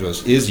 Los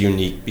Angeles, is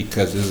unique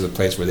because this is a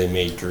place where they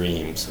made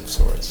dreams of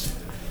sorts.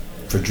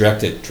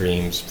 Projected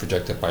dreams,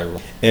 projected by...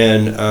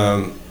 And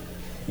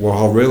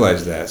Warhol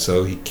realized that,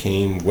 so he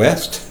came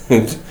west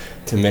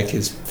to make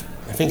his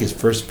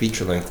first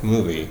feature-length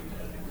movie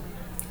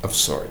of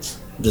sorts.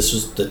 This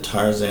was the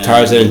Tarzan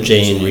and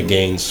Jane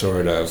Regained,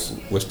 sort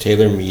of, with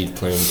Taylor Mead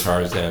playing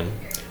Tarzan.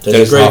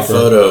 There's a great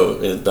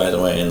photo, by the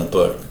way, in the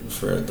book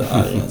for the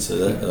audience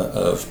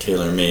of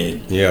Taylor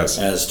Mead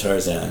as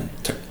Tarzan.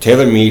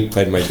 Taylor Mead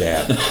played my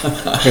dad.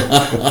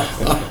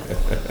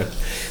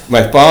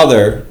 My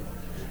father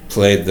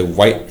played the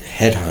white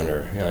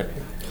headhunter.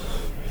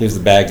 He was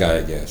the bad guy,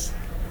 I guess.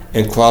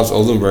 And Klaus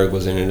Oldenburg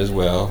was in it as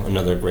well,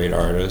 another great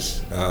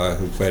artist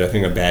who played, I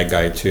think, a bad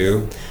guy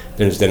too.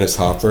 Then there's Dennis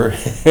Hopper.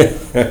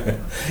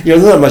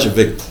 There's not much of a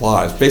big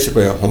plot. It's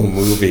basically a whole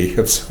movie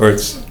of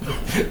sorts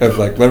of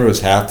like whatever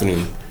was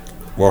happening.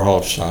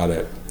 Warhol shot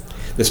it.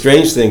 The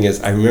strange thing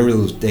is, I remember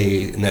those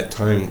days and that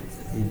time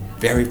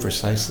very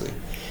precisely.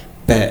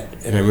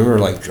 And I remember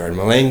like Jordan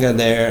Malenga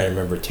there. I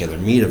remember Taylor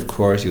Mead, of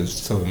course. He was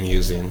so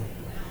amusing.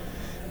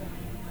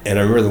 And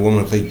I remember the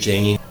woman who played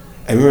Jane.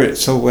 I remember it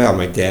so well.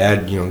 My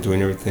dad,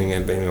 doing everything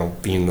and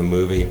being in the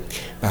movie.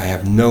 But I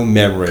have no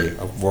memory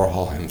of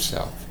Warhol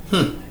himself.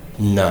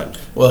 None.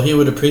 Well, he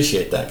would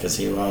appreciate that because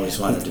he always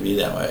wanted to be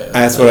that way.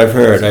 That's what I've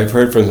heard. I've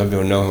heard from some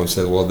people who know him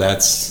said, "Well,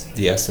 that's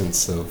the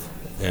essence of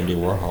Andy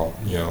Warhol."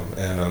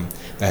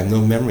 I have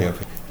no memory of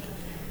him.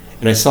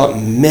 And I saw it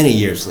many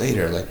years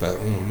later,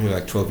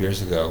 maybe 12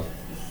 years ago.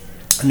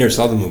 I never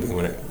saw the movie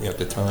when at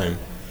the time,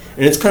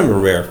 and it's kind of a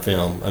rare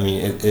film. I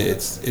mean,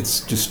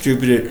 it's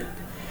distributed.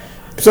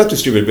 It's not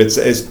distributed, but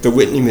it's the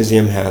Whitney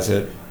Museum has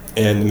it,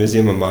 and the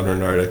Museum of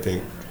Modern Art, I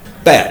think.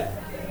 But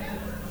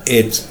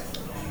it's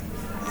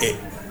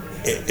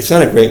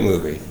not a great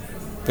movie,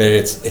 but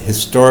it's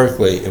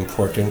historically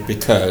important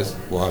because,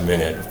 I'm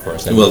in it, of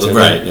course. Other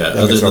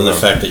than the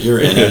fact that you're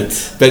in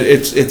it. But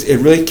it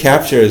really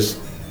captures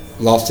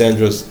Los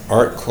Angeles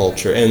art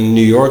culture and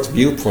New York's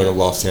viewpoint of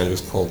Los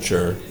Angeles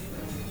culture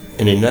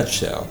in a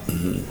nutshell.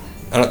 Mm-hmm.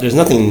 There's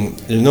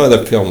no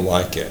other film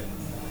like it,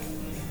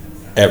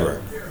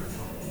 ever.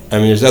 I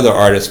mean, there's other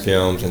artist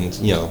films and,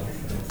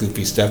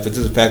 goofy stuff, but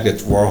just the fact that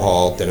it's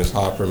Warhol, Dennis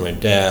Hopper, my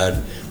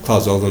dad,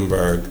 Klaus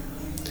Oldenburg,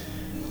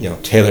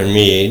 Taylor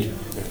Mead,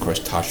 of course,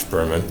 Tosh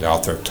Berman, the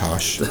author of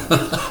Tosh.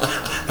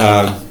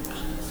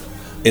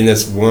 In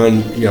this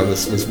one,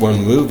 this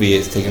one movie,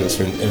 it's taken us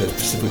in a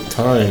specific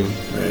time.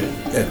 Right.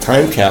 A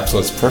time capsule.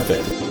 It's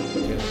perfect.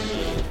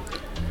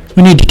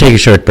 We need to take a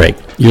short break.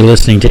 You're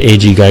listening to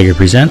A.G. Geiger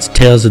Presents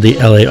Tales of the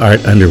L.A.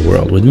 Art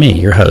Underworld with me,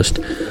 your host,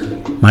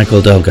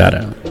 Michael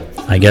Delgado.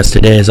 My guest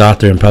today is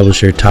author and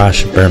publisher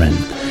Tosh Berman,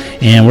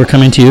 and we're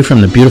coming to you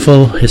from the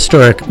beautiful,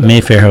 historic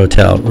Mayfair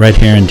Hotel right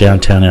here in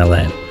downtown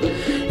L.A.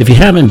 If you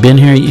haven't been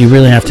here, you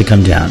really have to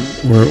come down.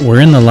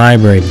 We're in the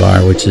library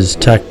bar, which is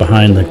tucked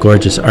behind the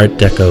gorgeous Art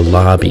Deco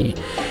lobby.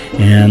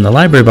 And the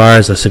library bar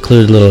is a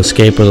secluded little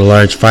escape with a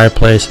large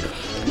fireplace,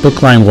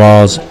 book-lined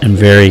walls, and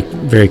very,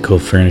 very cool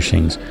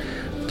furnishings.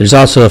 There's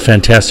also a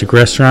fantastic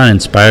restaurant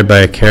inspired by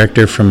a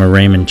character from a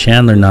Raymond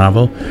Chandler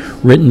novel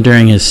written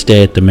during his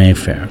stay at the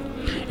Mayfair.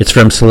 It's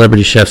from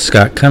celebrity chef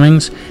Scott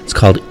Cummings. It's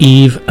called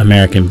Eve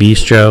American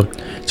Bistro.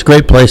 It's a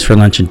great place for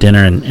lunch and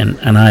dinner,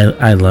 and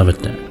I love it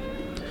there.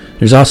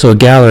 There's also a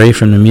gallery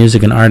from the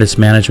music and artist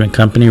management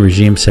company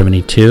Regime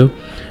 72.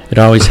 It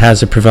always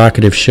has a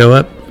provocative show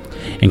up,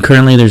 and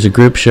currently there's a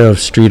group show of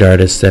street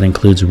artists that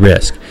includes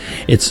Risk.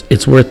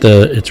 It's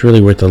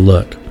really worth a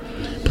look.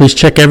 Please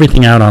check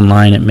everything out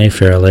online at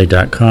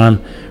mayfairla.com,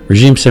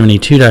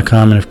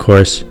 regime72.com, and of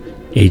course,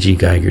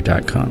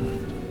 aggeiger.com.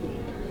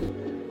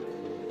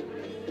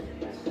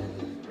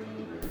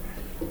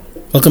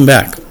 Welcome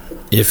back.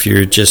 If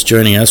you're just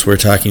joining us, we're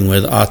talking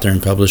with author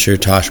and publisher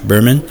Tosh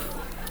Berman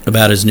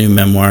about his new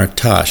memoir,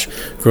 Tosh,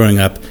 Growing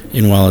Up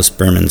in Wallace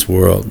Berman's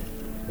World.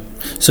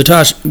 So,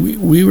 Tosh,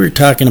 we were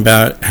talking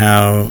about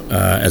how,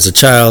 as a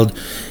child,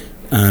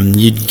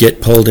 you'd get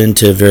pulled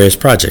into various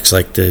projects,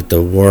 like the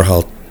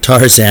Warhol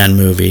Tarzan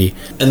movie.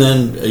 And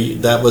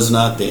then that was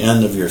not the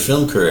end of your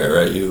film career,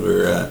 right? You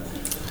were,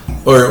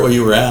 or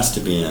you were asked to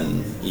be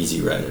an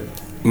Easy Rider.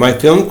 My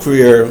film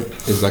career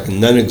is like a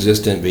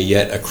non-existent, but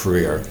yet a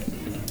career.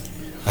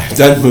 I've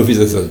done movies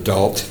as an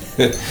adult,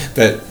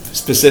 but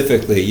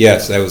specifically,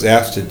 yes, I was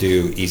asked to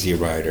do Easy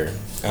Rider.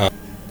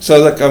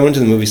 So I went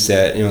to the movie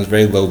set, it was a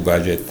very low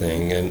budget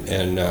thing,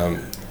 and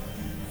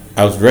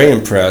I was very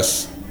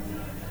impressed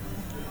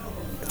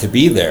to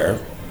be there.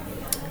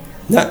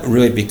 Not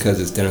really because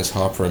it's Dennis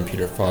Hopper and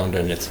Peter Fonda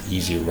and it's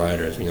Easy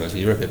Riders, it's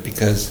Easy Rider, but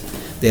because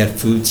they had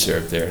food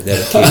served there.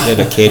 They had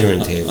a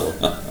catering table.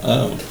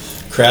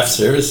 Craft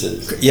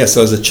services. Yeah,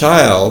 so as a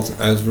child,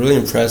 I was really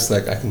impressed,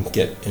 I can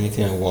get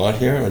anything I want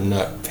here and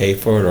not pay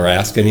for it or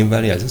ask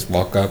anybody. I just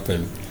walk up,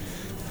 and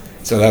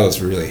so I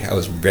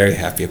was very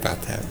happy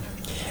about that.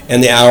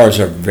 And the hours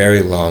are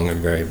very long and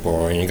very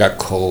boring. It got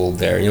cold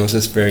there. It was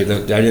just it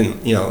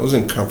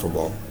wasn't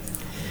comfortable.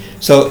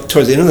 So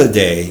towards the end of the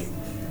day,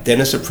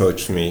 Dennis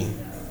approached me,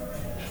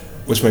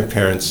 with my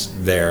parents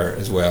there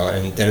as well,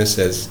 and Dennis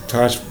says,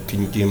 "Tosh,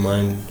 do you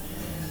mind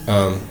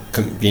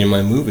being in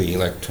my movie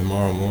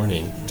tomorrow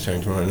morning,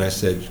 starting tomorrow?" And I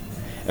said,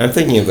 I'm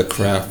thinking of the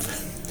craft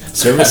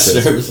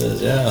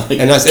services. Yeah.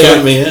 And I said,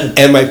 count me in.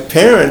 And my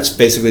parents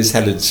basically just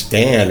had to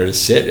stand or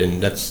sit,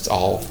 and that's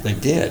all they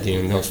did.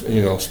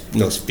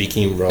 No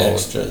speaking role.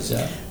 Extras,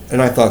 yeah.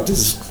 And I thought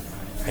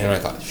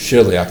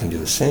surely I can do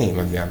the same.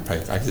 I mean, I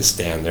could just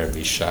stand there and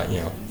be shot.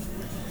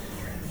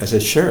 I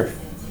said, sure.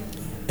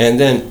 And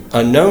then,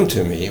 known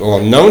to me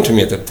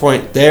at the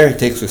point there, he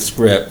takes the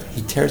script,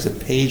 he tears a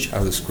page out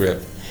of the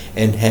script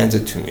and hands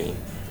it to me.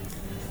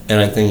 And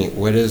I'm thinking,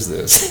 what is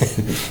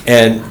this?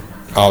 And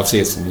obviously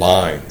it's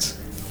lines.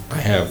 I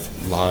have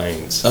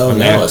lines. Oh,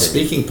 no, a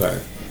speaking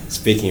part.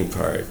 Speaking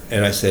part.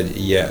 And I said,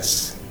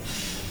 yes.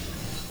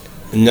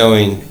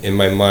 Knowing in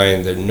my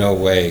mind that no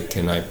way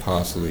can I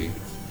possibly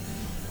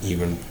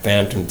even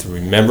phantom to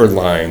remember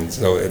lines.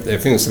 So I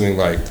think it's something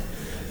like,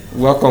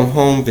 welcome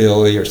home,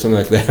 Billy, or something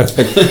like that. I was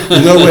like,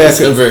 no way I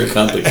could. Very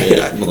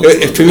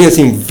complicated. To me, it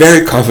seemed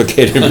very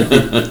complicated.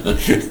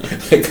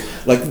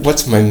 like,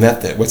 what's my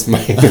method? What's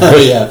my... Oh,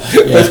 yeah.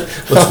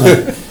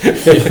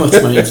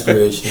 What's my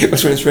inspiration?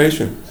 What's my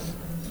inspiration?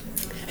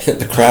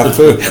 The craft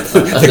food,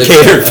 the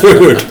catered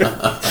food.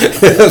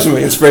 That's my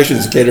inspiration,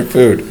 is catered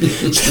food.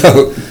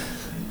 So,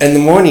 in the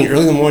morning,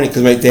 early in the morning,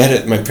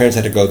 because my parents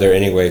had to go there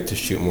anyway to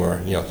shoot more,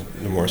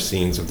 the more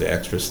scenes of the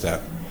extra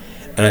stuff.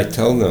 And I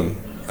told them,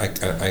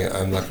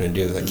 I'm not going to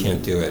do this. I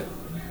can't do it.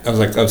 I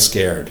was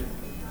scared.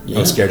 Yeah,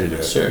 I was scared to do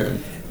it. Sure.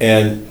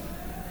 And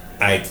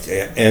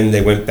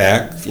they went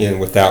back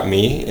without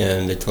me,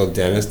 and they told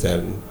Dennis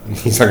that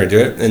he's not going to do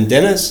it. And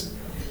Dennis,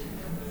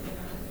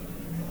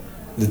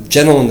 the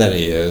gentleman that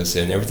he is,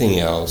 and everything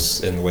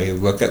else, and the way he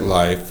looked at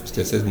life,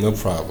 just said no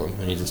problem.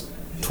 And he just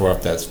tore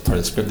up that part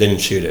of the script. They didn't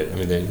shoot it. I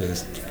mean, they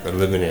just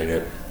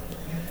eliminated it.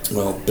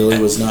 Well, Billy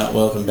was not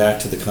welcome back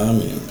to the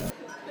commune.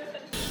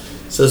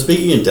 So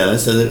speaking of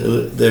Dennis,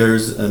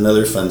 there's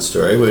another fun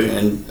story,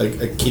 and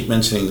I keep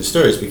mentioning the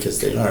stories because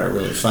they are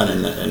really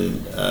fun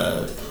and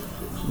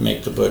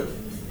make the book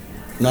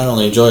not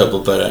only enjoyable,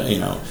 but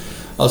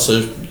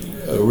also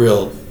a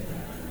real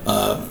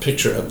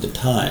picture of the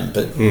time.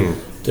 But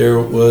there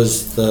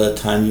was the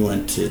time you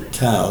went to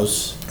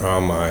Taos. Oh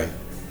my!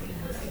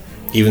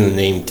 Even the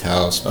name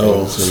Taos.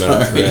 Oh,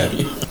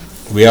 sorry.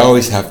 We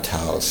always have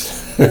Taos.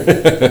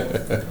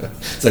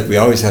 It's like we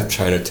always have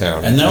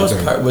Chinatown. And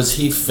that was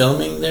he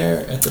filming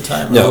there at the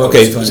time? No,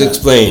 okay, to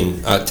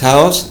explain.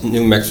 Taos,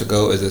 New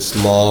Mexico is a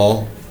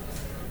small,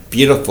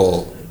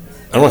 beautiful,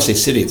 I don't want to say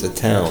city, it's a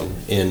town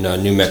in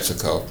New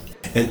Mexico.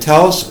 And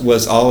Taos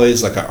was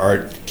always like an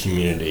art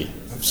community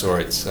of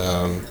sorts.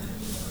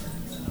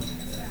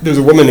 There's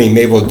a woman named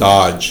Mabel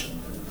Dodge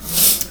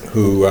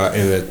who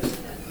in the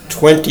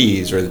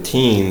 20s or the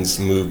teens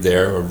moved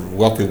there, a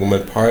wealthy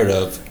woman, part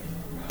of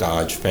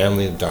Dodge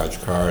family, of Dodge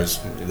cars,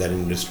 that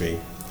industry.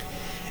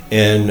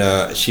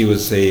 And she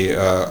was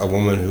a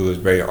woman who was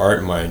very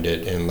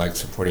art-minded and liked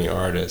supporting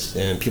artists.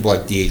 And people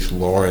like D.H.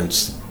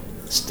 Lawrence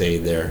stayed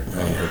there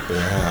on her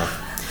behalf.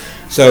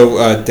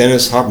 So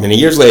Dennis Hopper, many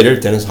years later,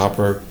 Dennis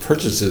Hopper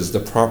purchases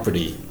the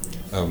property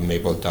of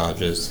Mabel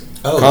Dodge's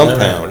compound.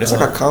 Right. It's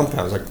like a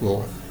compound. It's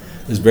like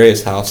there's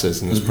various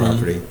houses in this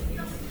property.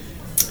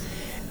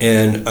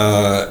 And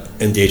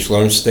D.H.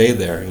 Lawrence stayed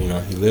there.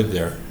 He lived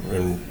there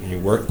and he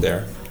worked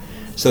there.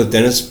 So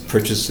Dennis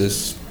purchased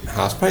this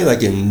house probably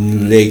like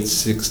in late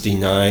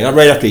 '69,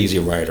 right after Easy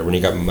Rider, when he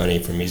got money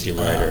from Easy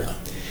Rider.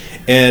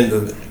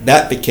 And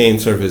that became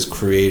sort of his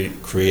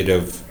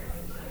creative,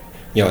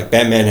 like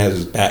Batman has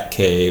his Bat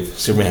Cave,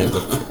 Superman has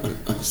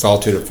the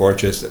Solitude of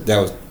Fortress. That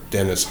was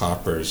Dennis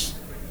Hopper's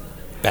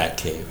Bat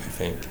Cave, I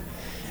think.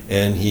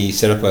 And he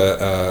set up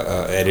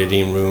a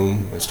editing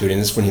room, a studio.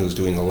 And this is when he was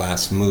doing The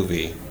Last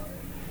Movie,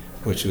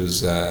 which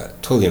was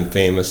totally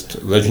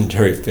infamous,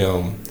 legendary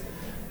film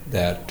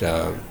that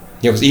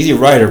it was Easy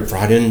Rider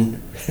brought in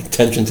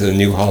attention to the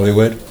new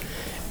Hollywood,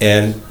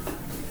 and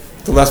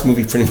The Last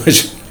Movie pretty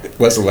much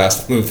was The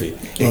Last Movie.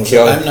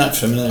 I'm not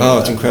familiar. Oh,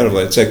 it's incredible!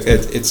 It's like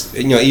it's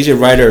Easy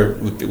Rider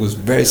was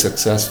very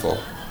successful.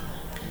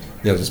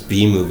 This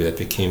B movie that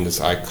became this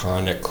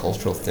iconic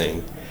cultural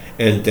thing,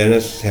 and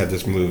Dennis had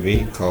this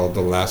movie called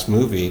The Last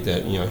Movie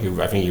that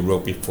I think he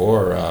wrote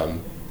before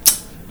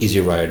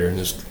Easy Rider, and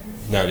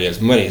now he has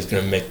money, he's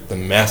going to make the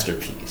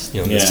masterpiece.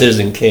 The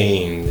Citizen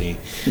Kane, the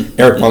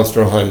Eric von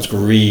Stroheim's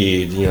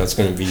Greed. It's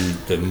going to be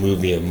the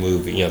movie of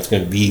movie. It's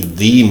going to be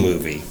the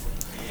movie.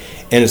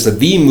 And it's a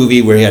B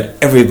movie where he had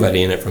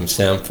everybody in it, from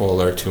Sam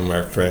Fuller to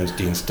my friends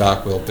Dean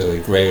Stockwell, Billy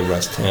Gray,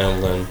 Russ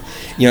Tamblyn.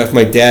 If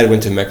my dad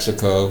went to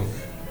Mexico,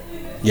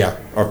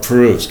 or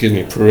Peru,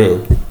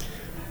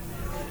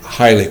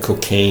 highly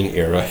cocaine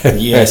era.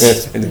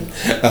 Yes.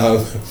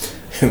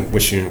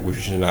 Which we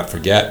should not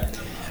forget.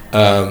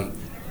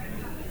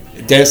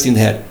 Dennis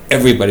had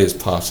everybody as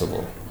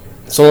possible.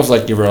 It's almost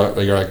like you're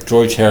like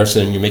George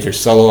Harrison. You make your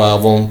solo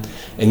album,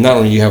 and not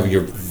only you have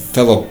your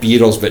fellow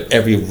Beatles, but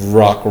every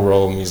rock and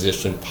roll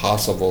musician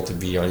possible to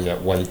be on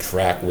that one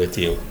track with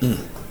you.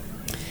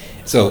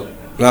 So,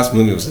 Last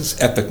Movie was this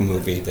epic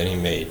movie that he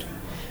made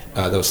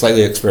that was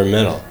slightly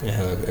experimental. It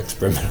had an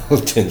experimental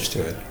tinge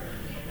to it,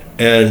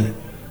 and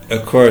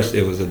of course,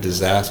 it was a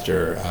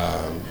disaster.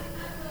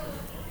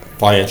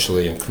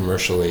 Financially and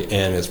commercially,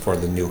 and as part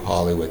of the New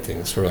Hollywood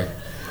thing. Sort of like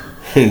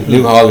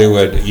New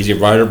Hollywood, Easy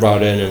Rider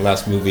brought in, and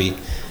Last Movie,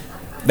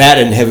 that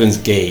and Heaven's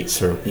Gate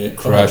sort of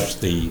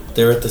crushed the...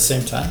 They were at the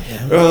same time?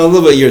 Yeah. Well, a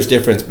little bit years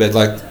difference, but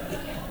like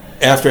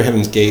after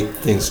Heaven's Gate,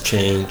 things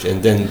changed,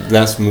 and then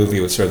Last Movie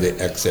was sort of the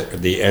exit, or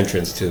the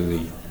entrance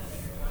to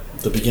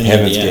the beginning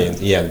Heaven's of the Gate. end.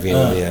 Yeah, the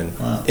beginning of the end.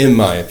 Wow. In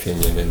my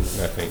opinion, and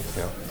I think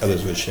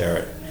others would share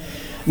it.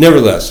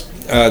 Nevertheless,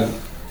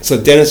 so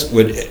Dennis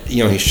would,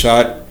 he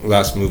shot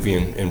Last Movie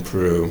in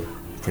Peru,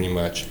 pretty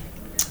much,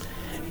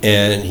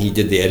 and he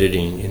did the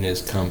editing in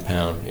his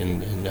compound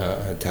in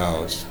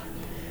Taos.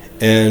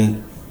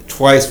 And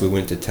twice we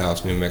went to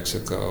Taos, New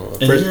Mexico.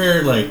 And you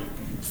were like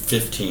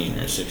 15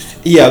 or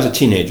 16. Yeah, I was a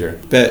teenager.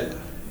 But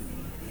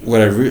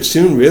what I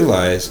soon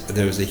realized,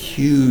 there was a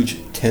huge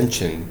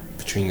tension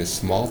between the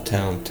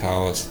small-town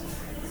Taoist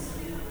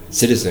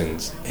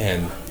citizens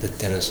and the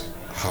Dennis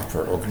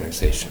Hopper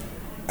organization.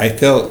 I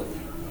felt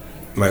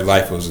my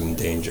life was in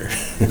danger.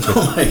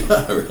 Oh my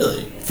God,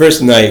 really?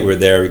 First night we're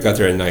there, we got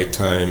there at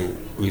nighttime.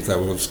 We thought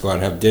we'll just go out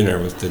and have dinner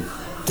with the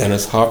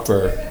Dennis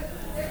Hopper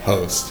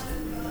host.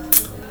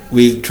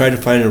 We tried to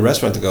find a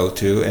restaurant to go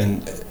to,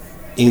 and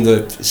even though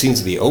it seems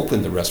to be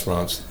open, the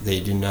restaurants,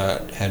 they do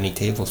not have any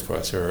tables for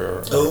us or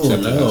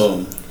accepted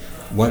us.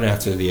 One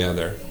after the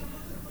other.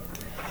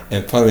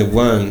 And finally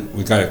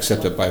we got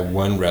accepted by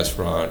one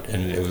restaurant,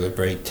 and it was a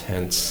very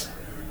tense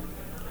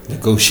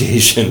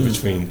negotiation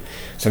between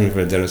somebody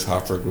from the Dennis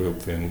Hopper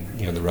group and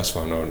the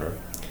restaurant owner.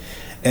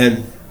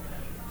 And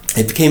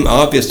it became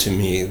obvious to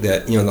me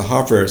that the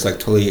Hopper is like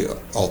totally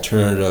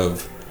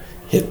alternative,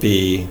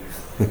 hippie,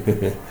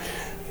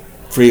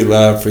 free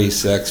love, free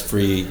sex,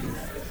 free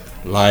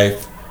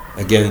life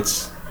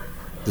against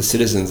the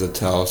citizens of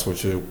Taos,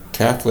 which are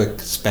Catholic,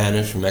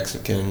 Spanish,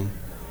 Mexican,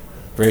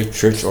 very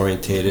church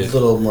orientated, a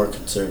little more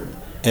conservative,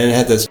 and it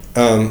had this.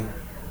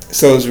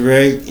 So it was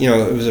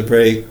it was a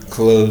very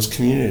closed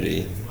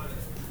community,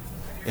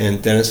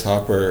 and Dennis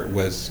Hopper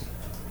was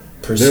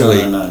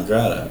persona non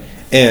grata,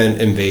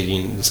 and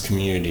invading this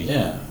community.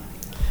 Yeah,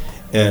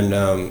 and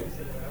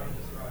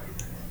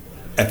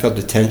I felt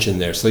the tension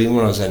there. So even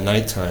when I was at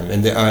nighttime,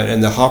 and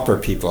the Hopper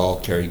people all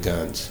carried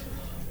guns,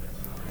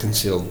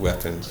 concealed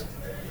weapons,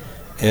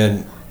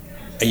 and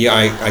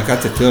I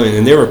got the feeling,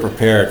 and they were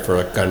prepared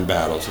for gun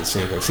battles. It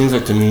seems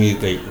like to me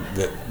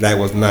that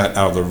was not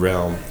out of the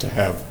realm to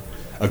have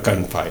a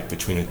gunfight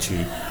between the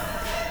two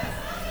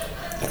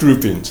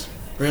groupings.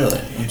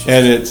 Really?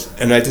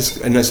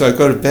 So I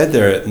go to bed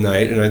there at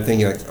night, and I'm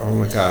thinking like, oh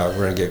my God,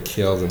 we're gonna get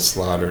killed and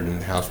slaughtered in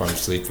the house where I'm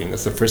sleeping.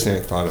 That's the first thing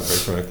I thought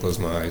of when I closed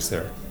my eyes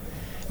there.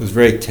 It was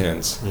very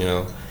tense,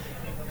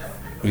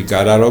 We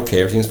got out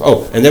okay, everything's.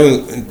 Oh, and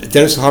then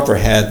Dennis Hopper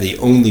had the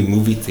only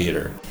movie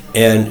theater,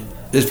 and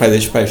they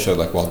should probably show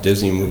like Walt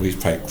Disney movies,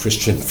 probably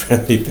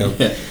Christian-friendly film.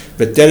 Yeah.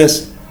 But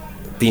Dennis,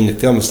 being the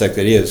film mystic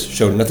that he is,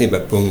 showed nothing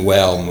but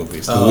Buñuel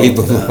movies, the Louis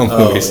Buñuel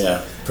movies. Oh,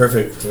 yeah.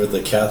 Perfect for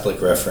the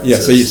Catholic references.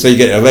 Yeah, so you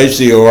get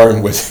Allegedly Or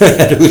with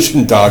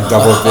Illusion Dog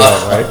double bill,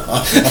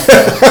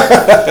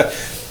 right?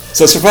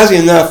 So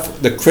surprisingly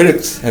enough, the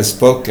critics have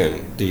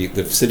spoken,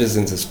 the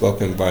citizens have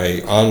spoken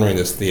by honoring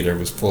this theater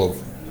was full of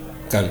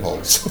gun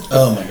holes.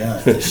 Oh my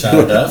God, they shot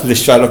it up? They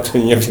shot up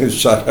and everything was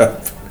shot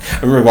up.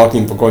 I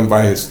remember going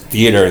by his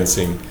theater and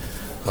seeing,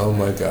 oh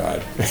my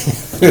God,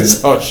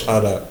 it's all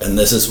shot up. And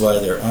this is why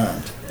they're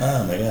armed.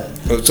 Oh my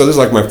God. So this is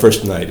like my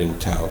first night in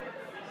town.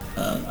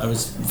 I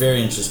was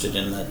very interested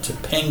in the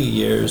Topanga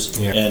years,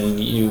 Yeah. and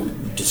you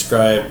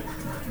describe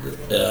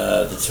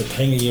the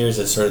Topanga years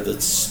as sort of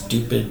the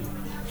stupid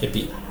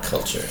hippie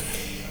culture.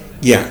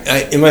 Yeah,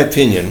 in my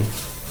opinion,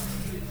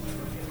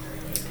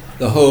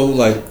 the whole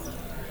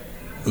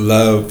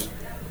love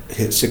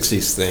hit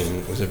 60s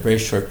thing was a very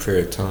short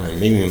period of time,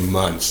 maybe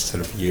months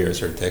instead of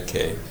years or a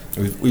decade.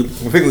 We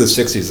think of the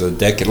 60s as a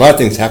decade. A lot of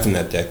things happened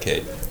that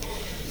decade.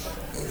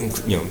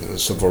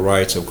 Civil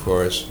rights, of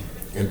course,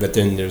 but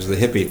then there's the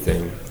hippie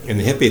thing. And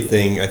the hippie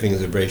thing, I think,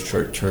 is a very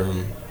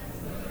short-term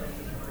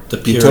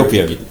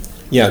utopian.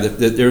 Yeah,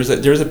 there was a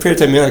period of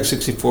time, maybe like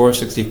 64,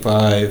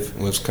 65, it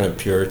was kind of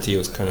purity, it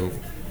was kind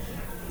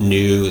of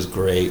new, it was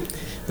great.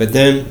 But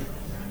then,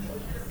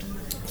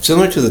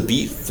 similar to the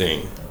beat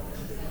thing,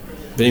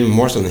 but even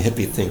more so than the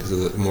hippie thing because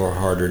of the more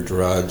harder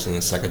drugs and the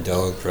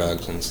psychedelic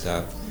drugs and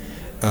stuff,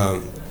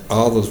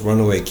 all those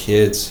runaway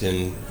kids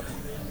in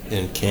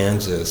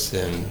Kansas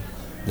and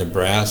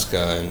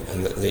Nebraska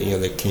and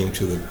they came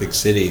to the big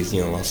cities,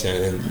 Los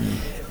Angeles,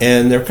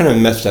 and they're kind of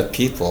messed up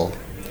people,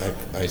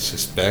 I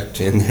suspect,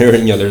 and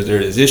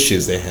there's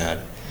issues they had.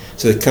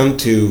 So they come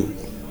to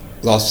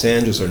Los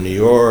Angeles or New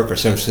York or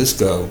San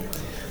Francisco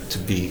to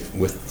be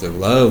with the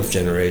love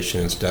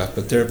generation and stuff,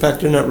 but in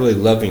fact they're not really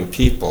loving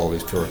people.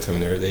 These people are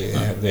coming there.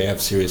 They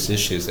have serious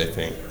issues. I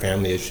think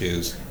family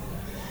issues,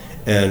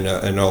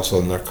 and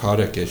also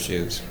narcotic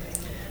issues.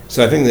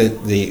 So I think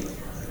that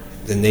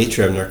the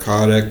nature of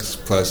narcotics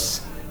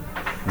plus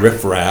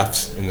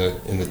riffraffs in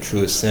the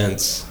truest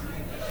sense,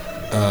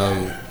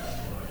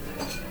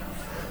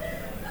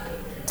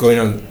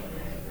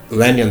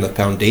 landing on the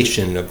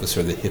foundation of the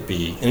sort of the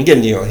hippie. And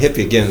again,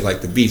 hippie again is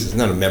like the Beats. It's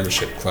not a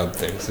membership club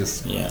thing. It's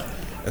just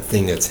a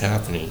thing that's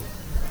happening.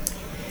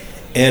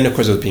 And of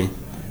course, it was being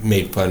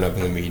made fun of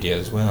in the media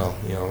as well.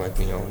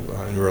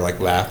 And we're like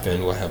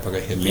laughing. We'll have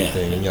like a hippie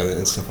thing,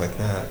 and stuff like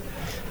that.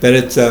 But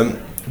it's.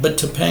 But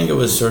Topanga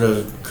was sort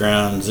of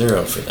ground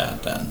zero for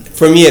that then.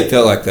 For me, it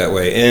felt like that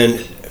way, and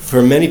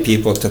for many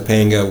people,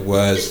 Topanga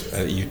was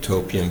a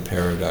utopian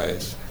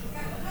paradise.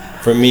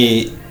 For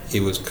me,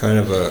 it was kind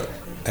of a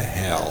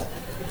hell.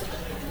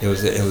 It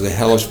was a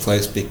hellish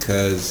place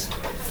because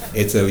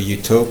it's a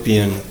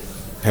utopian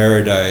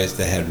paradise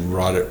that had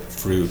rotted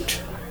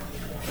fruit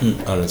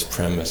on its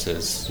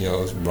premises. It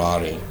was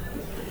rotting.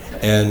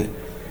 And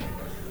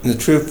the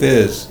truth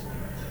is,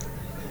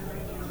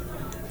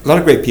 a lot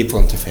of great people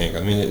in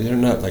Topanga. I mean, they're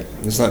not like,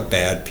 it's not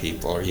bad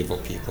people or evil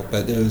people,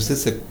 but there was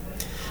just a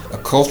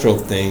cultural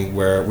thing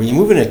where when you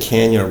move in a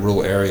canyon or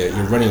rural area,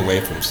 you're running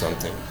away from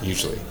something,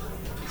 usually.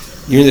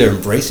 You're either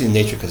embracing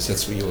nature because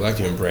that's what you like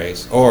to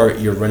embrace, or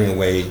you're running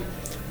away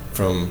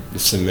from the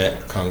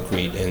cement,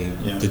 concrete,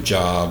 and the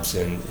jobs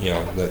and, you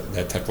know,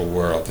 that type of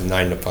world, the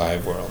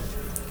 9-to-5 world.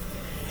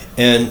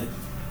 And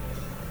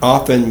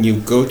often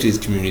you go to these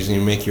communities and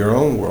you make your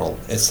own world.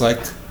 It's like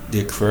the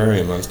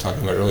aquarium I was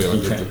talking about earlier,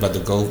 about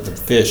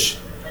the fish.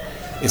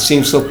 It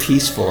seems so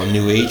peaceful and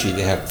new agey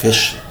to have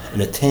fish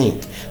in a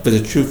tank, but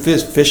the truth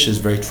is, fish is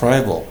very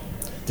tribal.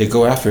 They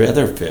go after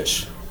other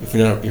fish. If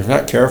you're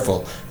not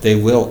careful, they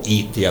will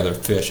eat the other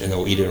fish, and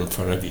they'll eat it in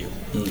front of you.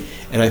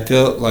 And I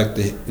feel like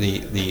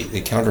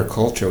the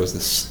counterculture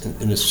was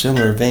in a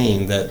similar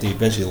vein, that they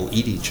eventually will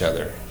eat each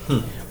other,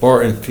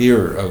 or in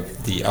fear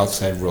of the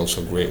outside world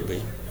so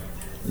greatly.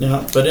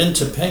 Now, but in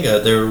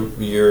Topanga,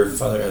 your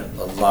father had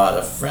a lot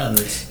of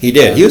friends. He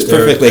did. He was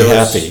perfectly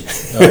happy.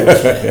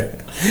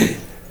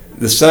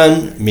 The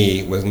son,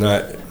 me, was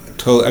not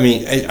totally. I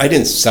mean, I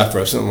didn't suffer.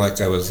 It wasn't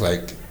like I was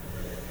like,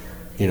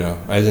 you know,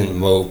 I didn't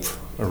mope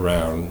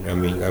around. I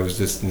mean, I was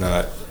just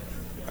not.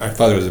 I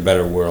thought there was a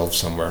better world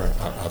somewhere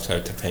outside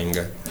of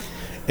Topanga.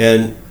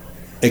 And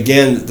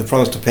again, the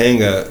problem with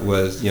Topanga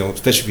was, you know,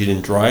 especially if you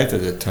didn't drive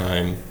at the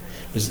time,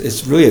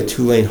 it's really a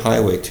 2-lane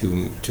highway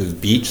to the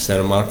beach,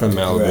 Santa Monica,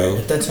 Malibu.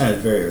 Right. At that time, it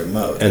was very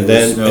remote. And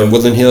then in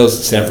Woodland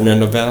Hills, San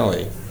Fernando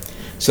Valley.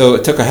 So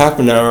it took a half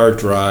an hour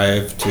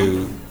drive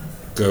to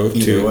go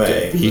to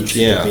the beach.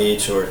 The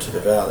beach or to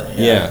the valley.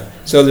 Yeah.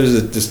 So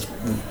there's this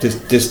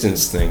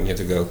distance thing you have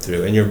to go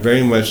through, and you're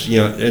very much, you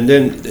know. And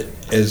then,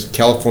 as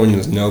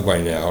Californians know by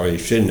now, or you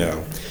should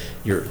know,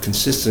 you're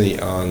consistently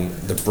on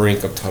the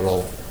brink of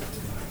total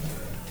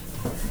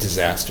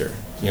disaster.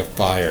 You know,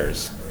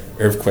 fires,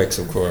 earthquakes,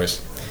 of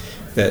course.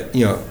 That,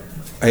 you know,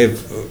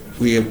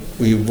 we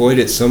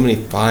avoided so many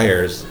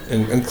fires,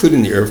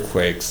 including the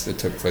earthquakes that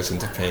took place in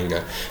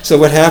Topanga. So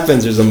what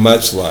happens? There's a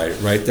mudslide,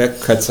 right?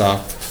 That cuts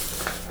off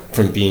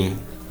from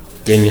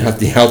getting out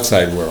the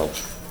outside world.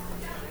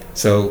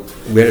 So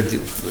we had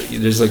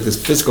there's like this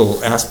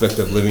physical aspect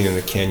of living in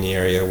the canyon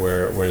area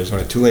where there's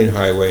on a 2-lane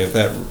highway. If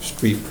that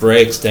street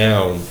breaks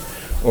down,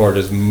 or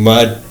there's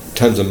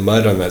tons of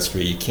mud on that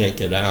street, you can't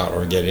get out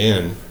or get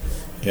in.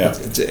 Yeah,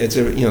 it's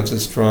a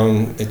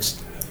strong. It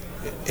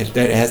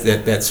has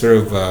that sort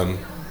of.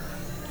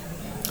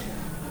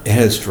 It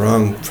had a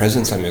strong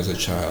presence on me as a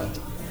child,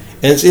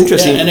 and it's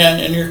interesting. Yeah,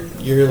 and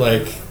you're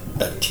like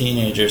a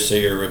teenager, so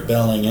you're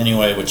rebelling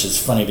anyway, which is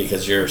funny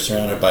because you're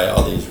surrounded by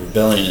all these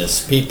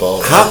rebellious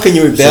people. How can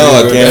you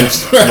rebel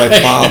against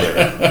my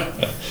father?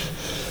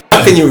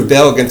 How can you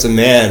rebel against a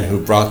man who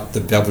brought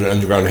the Velvet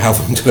Underground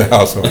album to the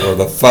house, or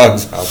the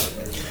Fugs album,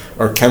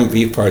 or Ken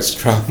Beefheart's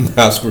Trouble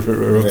House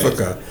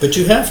Replica? Right. But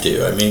you have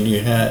to. I mean,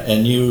 you had,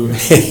 and you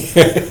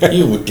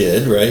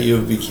did, right?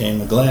 You became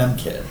a glam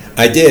kid.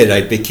 I did.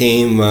 I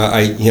became.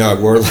 I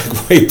wore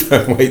like white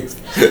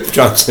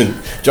Johnson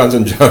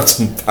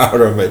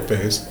powder on my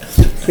face,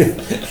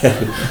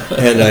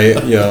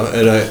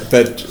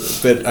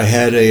 but I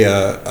had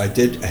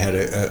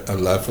a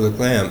love for the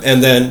glam,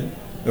 and then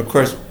of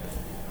course,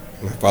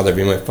 my father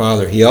being my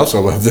father, he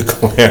also loved the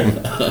glam.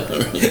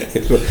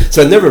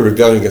 So I never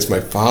rebelled against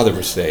my father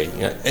per se.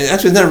 And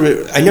actually,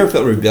 I never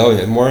felt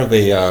rebellion. More of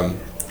a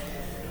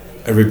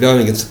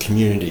rebellion against the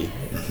community.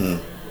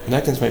 Mm-hmm.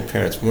 Not against my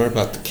parents, more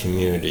about the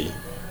community,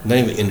 not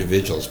even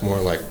individuals, more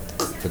like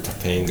the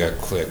Topanga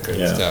clique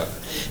and stuff.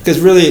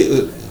 Because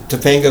really,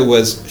 Topanga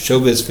was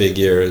showbiz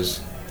figures,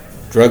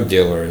 drug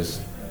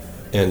dealers,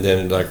 and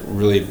then like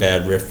really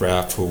bad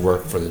riffraff who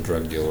worked for the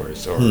drug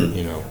dealers, or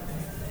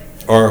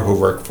or who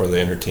worked for the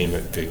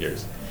entertainment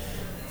figures.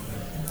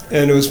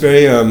 And it was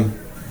very, and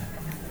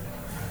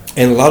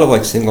a lot of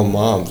like single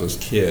moms, those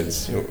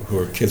kids,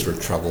 kids were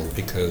troubled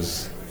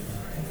because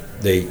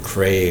they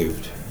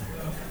craved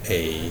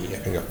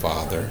a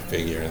father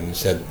figure, and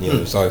said,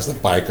 there's always the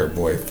biker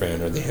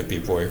boyfriend or the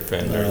hippie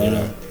boyfriend,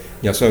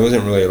 or so it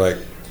wasn't really like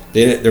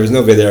there was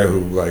nobody there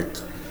who like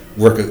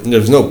worked. There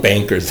was no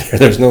bankers there.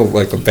 There's no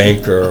like a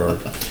banker or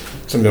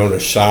somebody owned a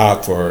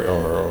shop or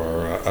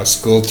a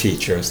school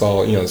teacher. It's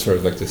all sort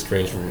of like the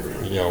strange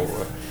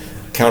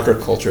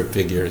counterculture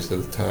figures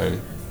at the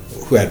time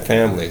who had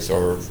families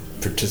or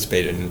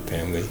participated in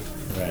family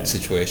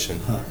situation.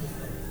 Huh.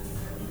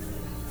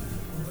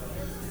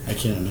 I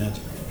can't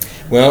imagine.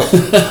 Well,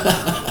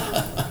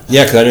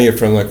 yeah, because I know you're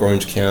from like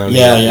Orange County.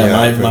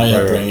 My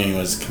upbringing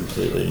was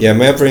completely. Yeah,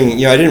 my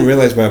upbringing. I didn't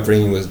realize my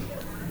upbringing was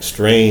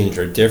strange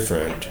or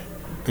different.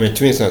 I mean,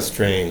 to me, it's not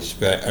strange,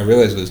 but I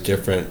realized it was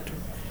different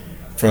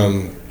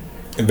from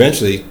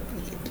eventually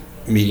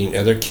meeting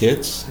other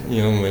kids,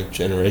 my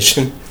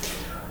generation,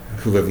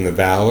 who live in the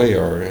valley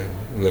or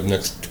live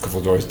next a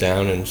couple doors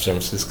down in San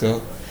Francisco.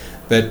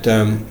 But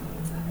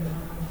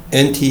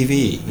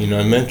NTV,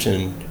 I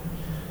mentioned.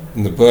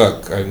 In the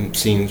book, I've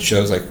seen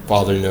shows like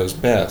Father Knows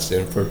Best,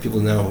 and for people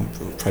now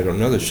who probably don't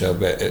know the show,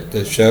 but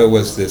the show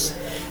was this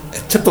a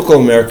typical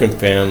American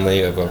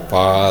family of a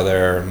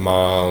father,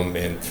 mom,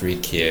 and 3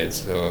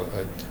 kids. So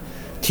a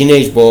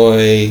teenage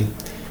boy,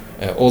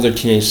 an older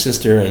teenage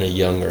sister, and a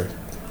younger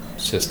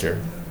sister.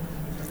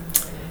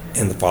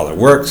 And the father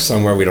works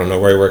somewhere. We don't know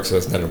where he works, so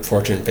it's not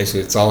important.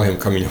 Basically, it's all him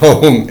coming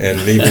home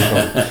and leaving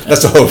home.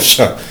 That's the whole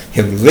show.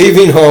 Him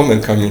leaving home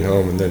and coming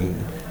home, and then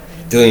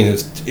dealing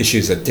with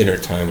issues at dinner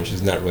time, which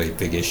is not really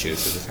big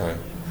issues at the time.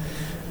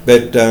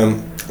 But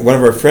one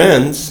of our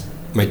friends,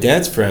 my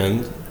dad's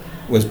friend,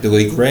 was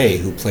Billy Gray,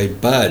 who played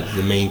Bud,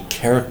 the main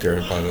character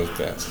in Fun Knows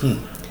Best.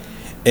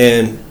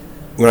 And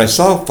when I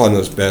saw Fun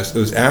Knows Best, it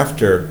was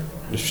after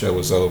the show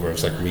was over. It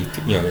was like,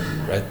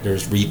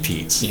 there's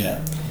repeats. Yeah.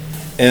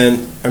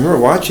 And I remember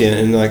watching it,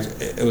 and like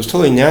it was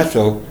totally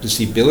natural to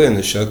see Billy on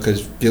the show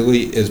because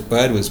Billy as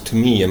Bud was, to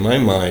me, in my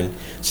mind,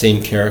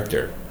 same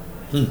character.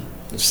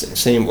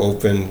 Same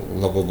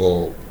open,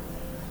 lovable,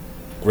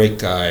 great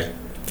guy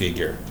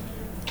figure.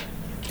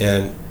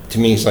 And to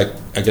me, it's like,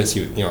 I guess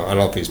I don't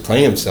know if he's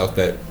playing himself,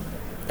 but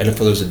I didn't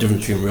feel there was a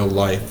difference between real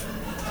life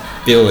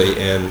Billy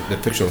and the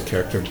fictional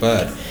character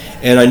Bud.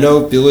 And I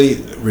know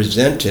Billy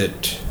resented,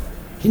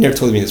 he never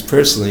told me this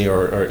personally,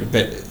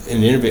 but in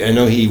an interview, I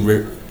know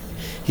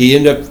he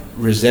ended up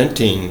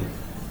resenting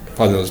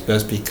Father Knows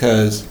Best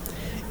because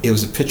it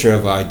was a picture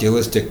of an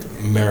idealistic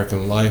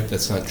American life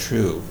that's not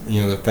true.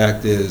 The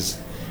fact is,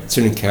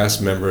 certain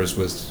cast members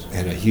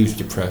had a huge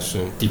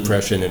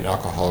depression and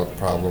alcoholic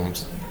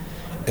problems,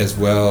 as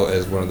well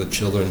as one of the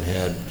children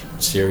had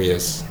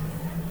serious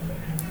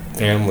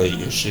family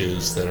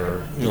issues that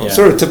are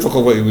sort of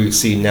typical what we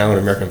see now in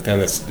American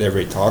family that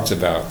everybody talks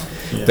about,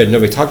 but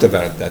nobody talked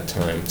about it at that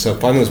time. So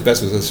Father Knows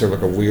Best was sort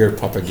of like a weird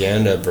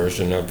propaganda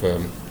version of,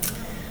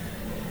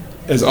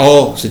 as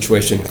all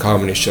situation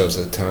comedy shows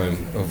at the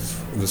time, of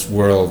this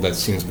world that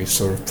seems to be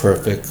sort of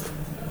perfect.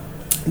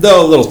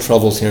 Though little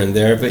troubles here and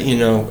there, but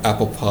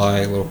apple pie,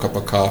 a little cup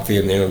of coffee,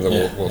 and then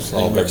we'll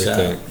solve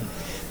everything.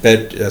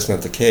 But that's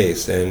not the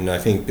case, and I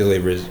think Billy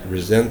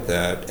resent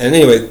that. And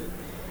anyway,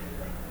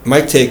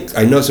 my take,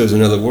 I noticed there was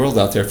another world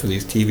out there for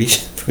these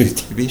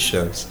TV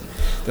shows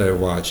that I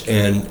watch,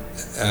 and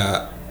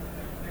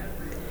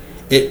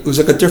it was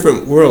like a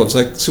different world. It's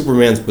like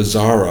Superman's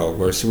Bizarro,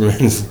 where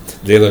Superman's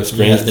Layla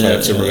Strange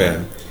type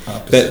Superman.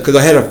 But because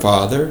I had a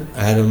father,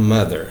 I had a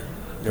mother.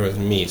 There was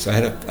me, so I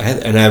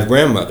have a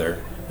grandmother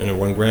and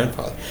one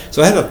grandfather.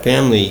 So I had a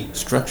family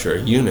structure,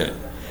 a unit.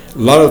 A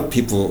lot of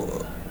people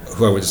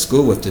who I went to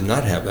school with did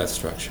not have that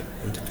structure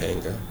in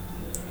Topanga,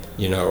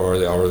 or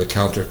the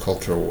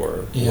countercultural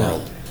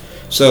world.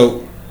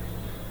 So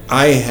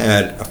I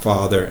had a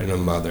father and a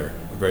mother,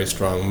 a very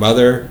strong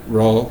mother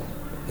role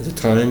at the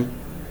time,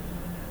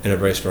 and a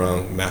very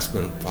strong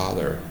masculine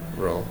father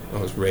role. I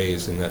was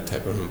raised in that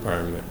type of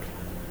environment.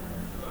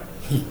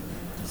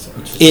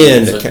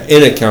 In a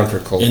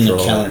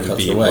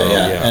countercultural way,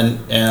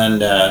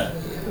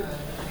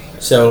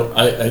 so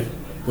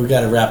we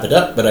got to wrap it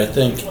up, but I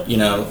think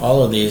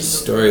all of these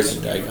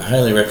stories, I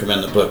highly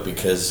recommend the book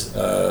because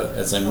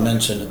as I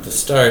mentioned at the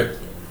start,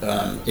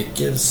 it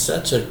gives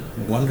such a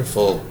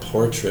wonderful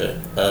portrait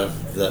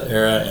of the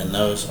era and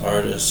those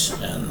artists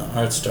and the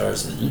art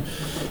stars, and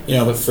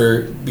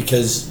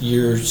because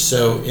you're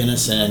so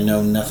innocent and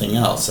know nothing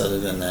else other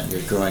than that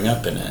you're growing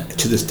up in it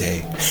to this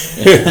day.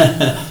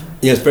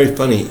 Yeah, it's very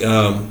funny.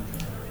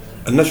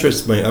 I'm not sure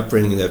it's my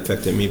upbringing that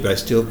affected me, but I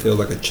still feel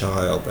like a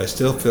child. I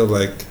still feel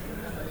like,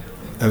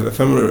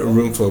 if I'm in a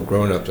room full of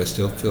grown-ups, I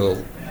still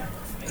feel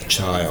a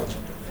child.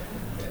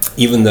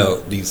 Even though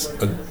these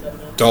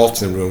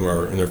adults in the room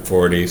are in their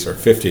 40s or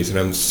 50s, and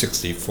I'm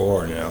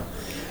 64 now,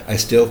 I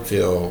still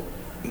feel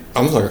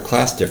almost like a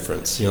class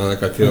difference.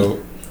 Like I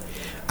feel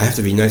I have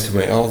to be nice to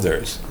my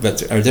elders.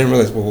 But I didn't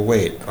realize, well,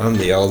 wait, I'm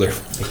the elder.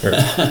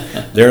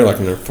 They're like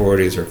in their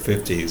 40s or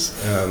 50s.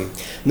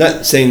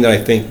 Not saying that I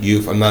think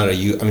I'm not a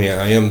youth. I mean,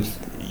 I am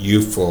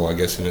youthful, I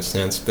guess, in a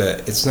sense,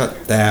 but it's not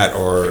that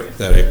or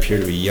that I appear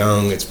to be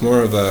young. It's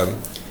more of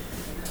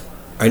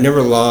I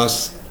never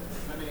lost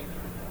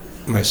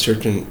my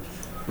certain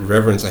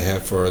reverence I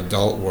have for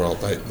adult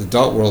world. The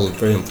adult world is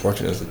very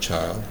important as a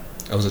child.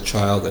 I was a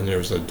child and there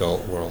was an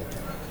adult world.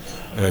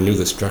 And I knew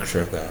the structure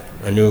of that.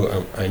 I knew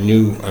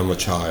I'm a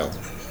child.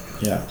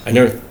 Yeah. I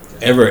never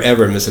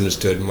ever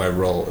misunderstood my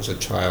role as a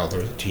child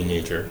or as a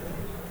teenager.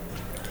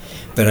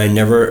 But I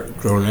never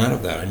grown out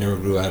of that. I never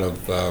grew out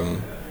of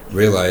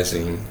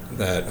realizing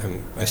that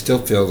I still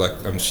feel like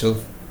I'm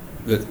still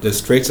the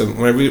traits of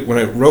when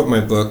I wrote my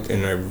book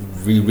and I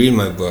reread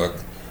my book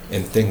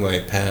and think of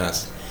my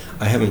past,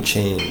 I haven't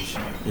changed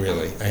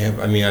really.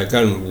 I've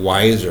gotten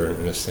wiser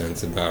in a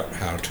sense about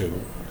how to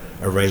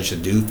arrange to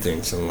do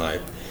things in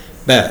life.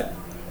 But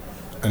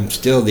I'm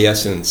still the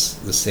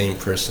same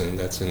person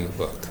that's in the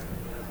book.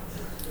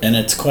 And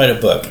it's quite a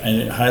book.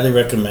 I highly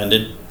recommend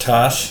it.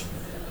 Tosh,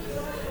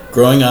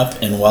 Growing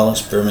Up in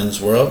Wallace Berman's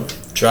World,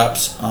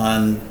 drops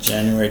on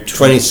January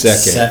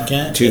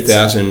 22nd,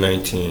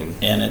 2019.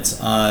 And it's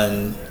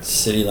on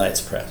City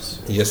Lights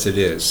Press. Yes, it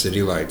is.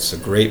 City Lights, a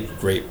great,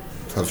 great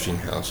publishing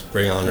house.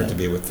 Very honored to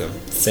be with them.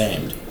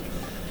 Famed.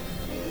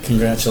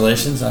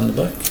 Congratulations on the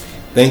book.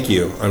 Thank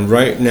you. I'm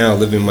right now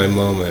living my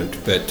moment,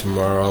 but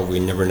tomorrow we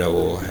never know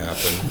what will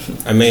happen.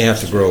 I may have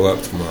to grow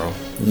up tomorrow.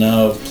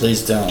 No,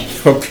 please don't.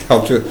 Okay,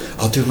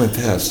 I'll do my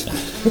best.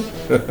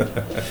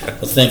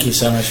 Well, thank you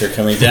so much for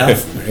coming down.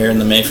 We're here in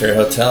the Mayfair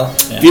Hotel.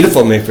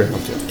 Beautiful Mayfair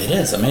Hotel. It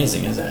is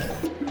amazing, isn't it?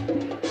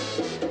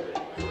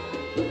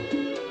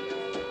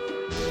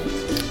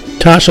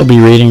 Tosh will be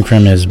reading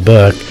from his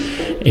book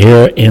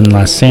here in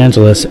Los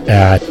Angeles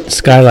at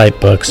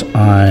Skylight Books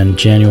on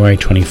January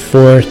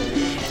 24th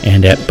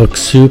and at Book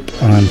Soup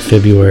on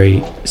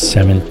February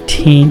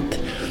 17th.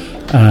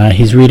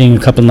 He's reading a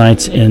couple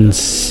nights in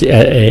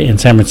San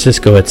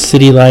Francisco at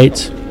City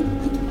Lights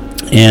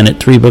and at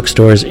 3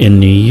 bookstores in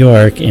New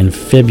York in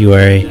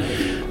February.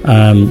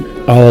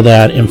 All of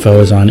that info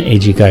is on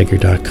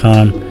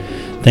aggeiger.com.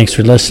 Thanks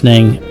for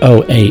listening.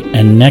 Oh, hey,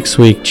 and next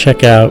week,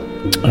 check out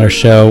our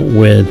show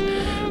with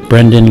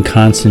Brendan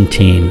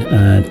Constantine,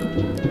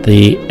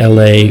 the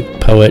LA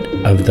poet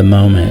of the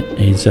moment.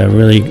 He's a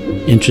really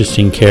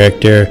interesting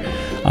character.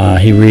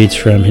 He reads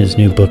from his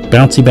new book,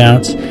 Bouncy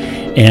Bounce,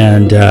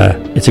 and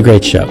it's a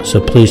great show. So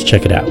please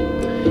check it out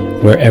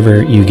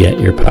wherever you get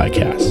your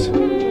podcasts.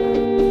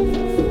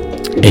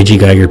 A.G.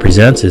 Geiger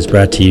Presents is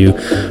brought to you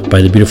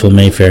by the beautiful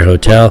Mayfair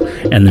Hotel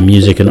and the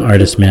music and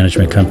artist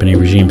management company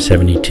Regime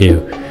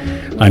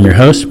 72. I'm your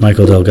host,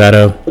 Michael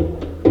Delgado.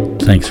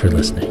 Thanks for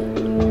listening.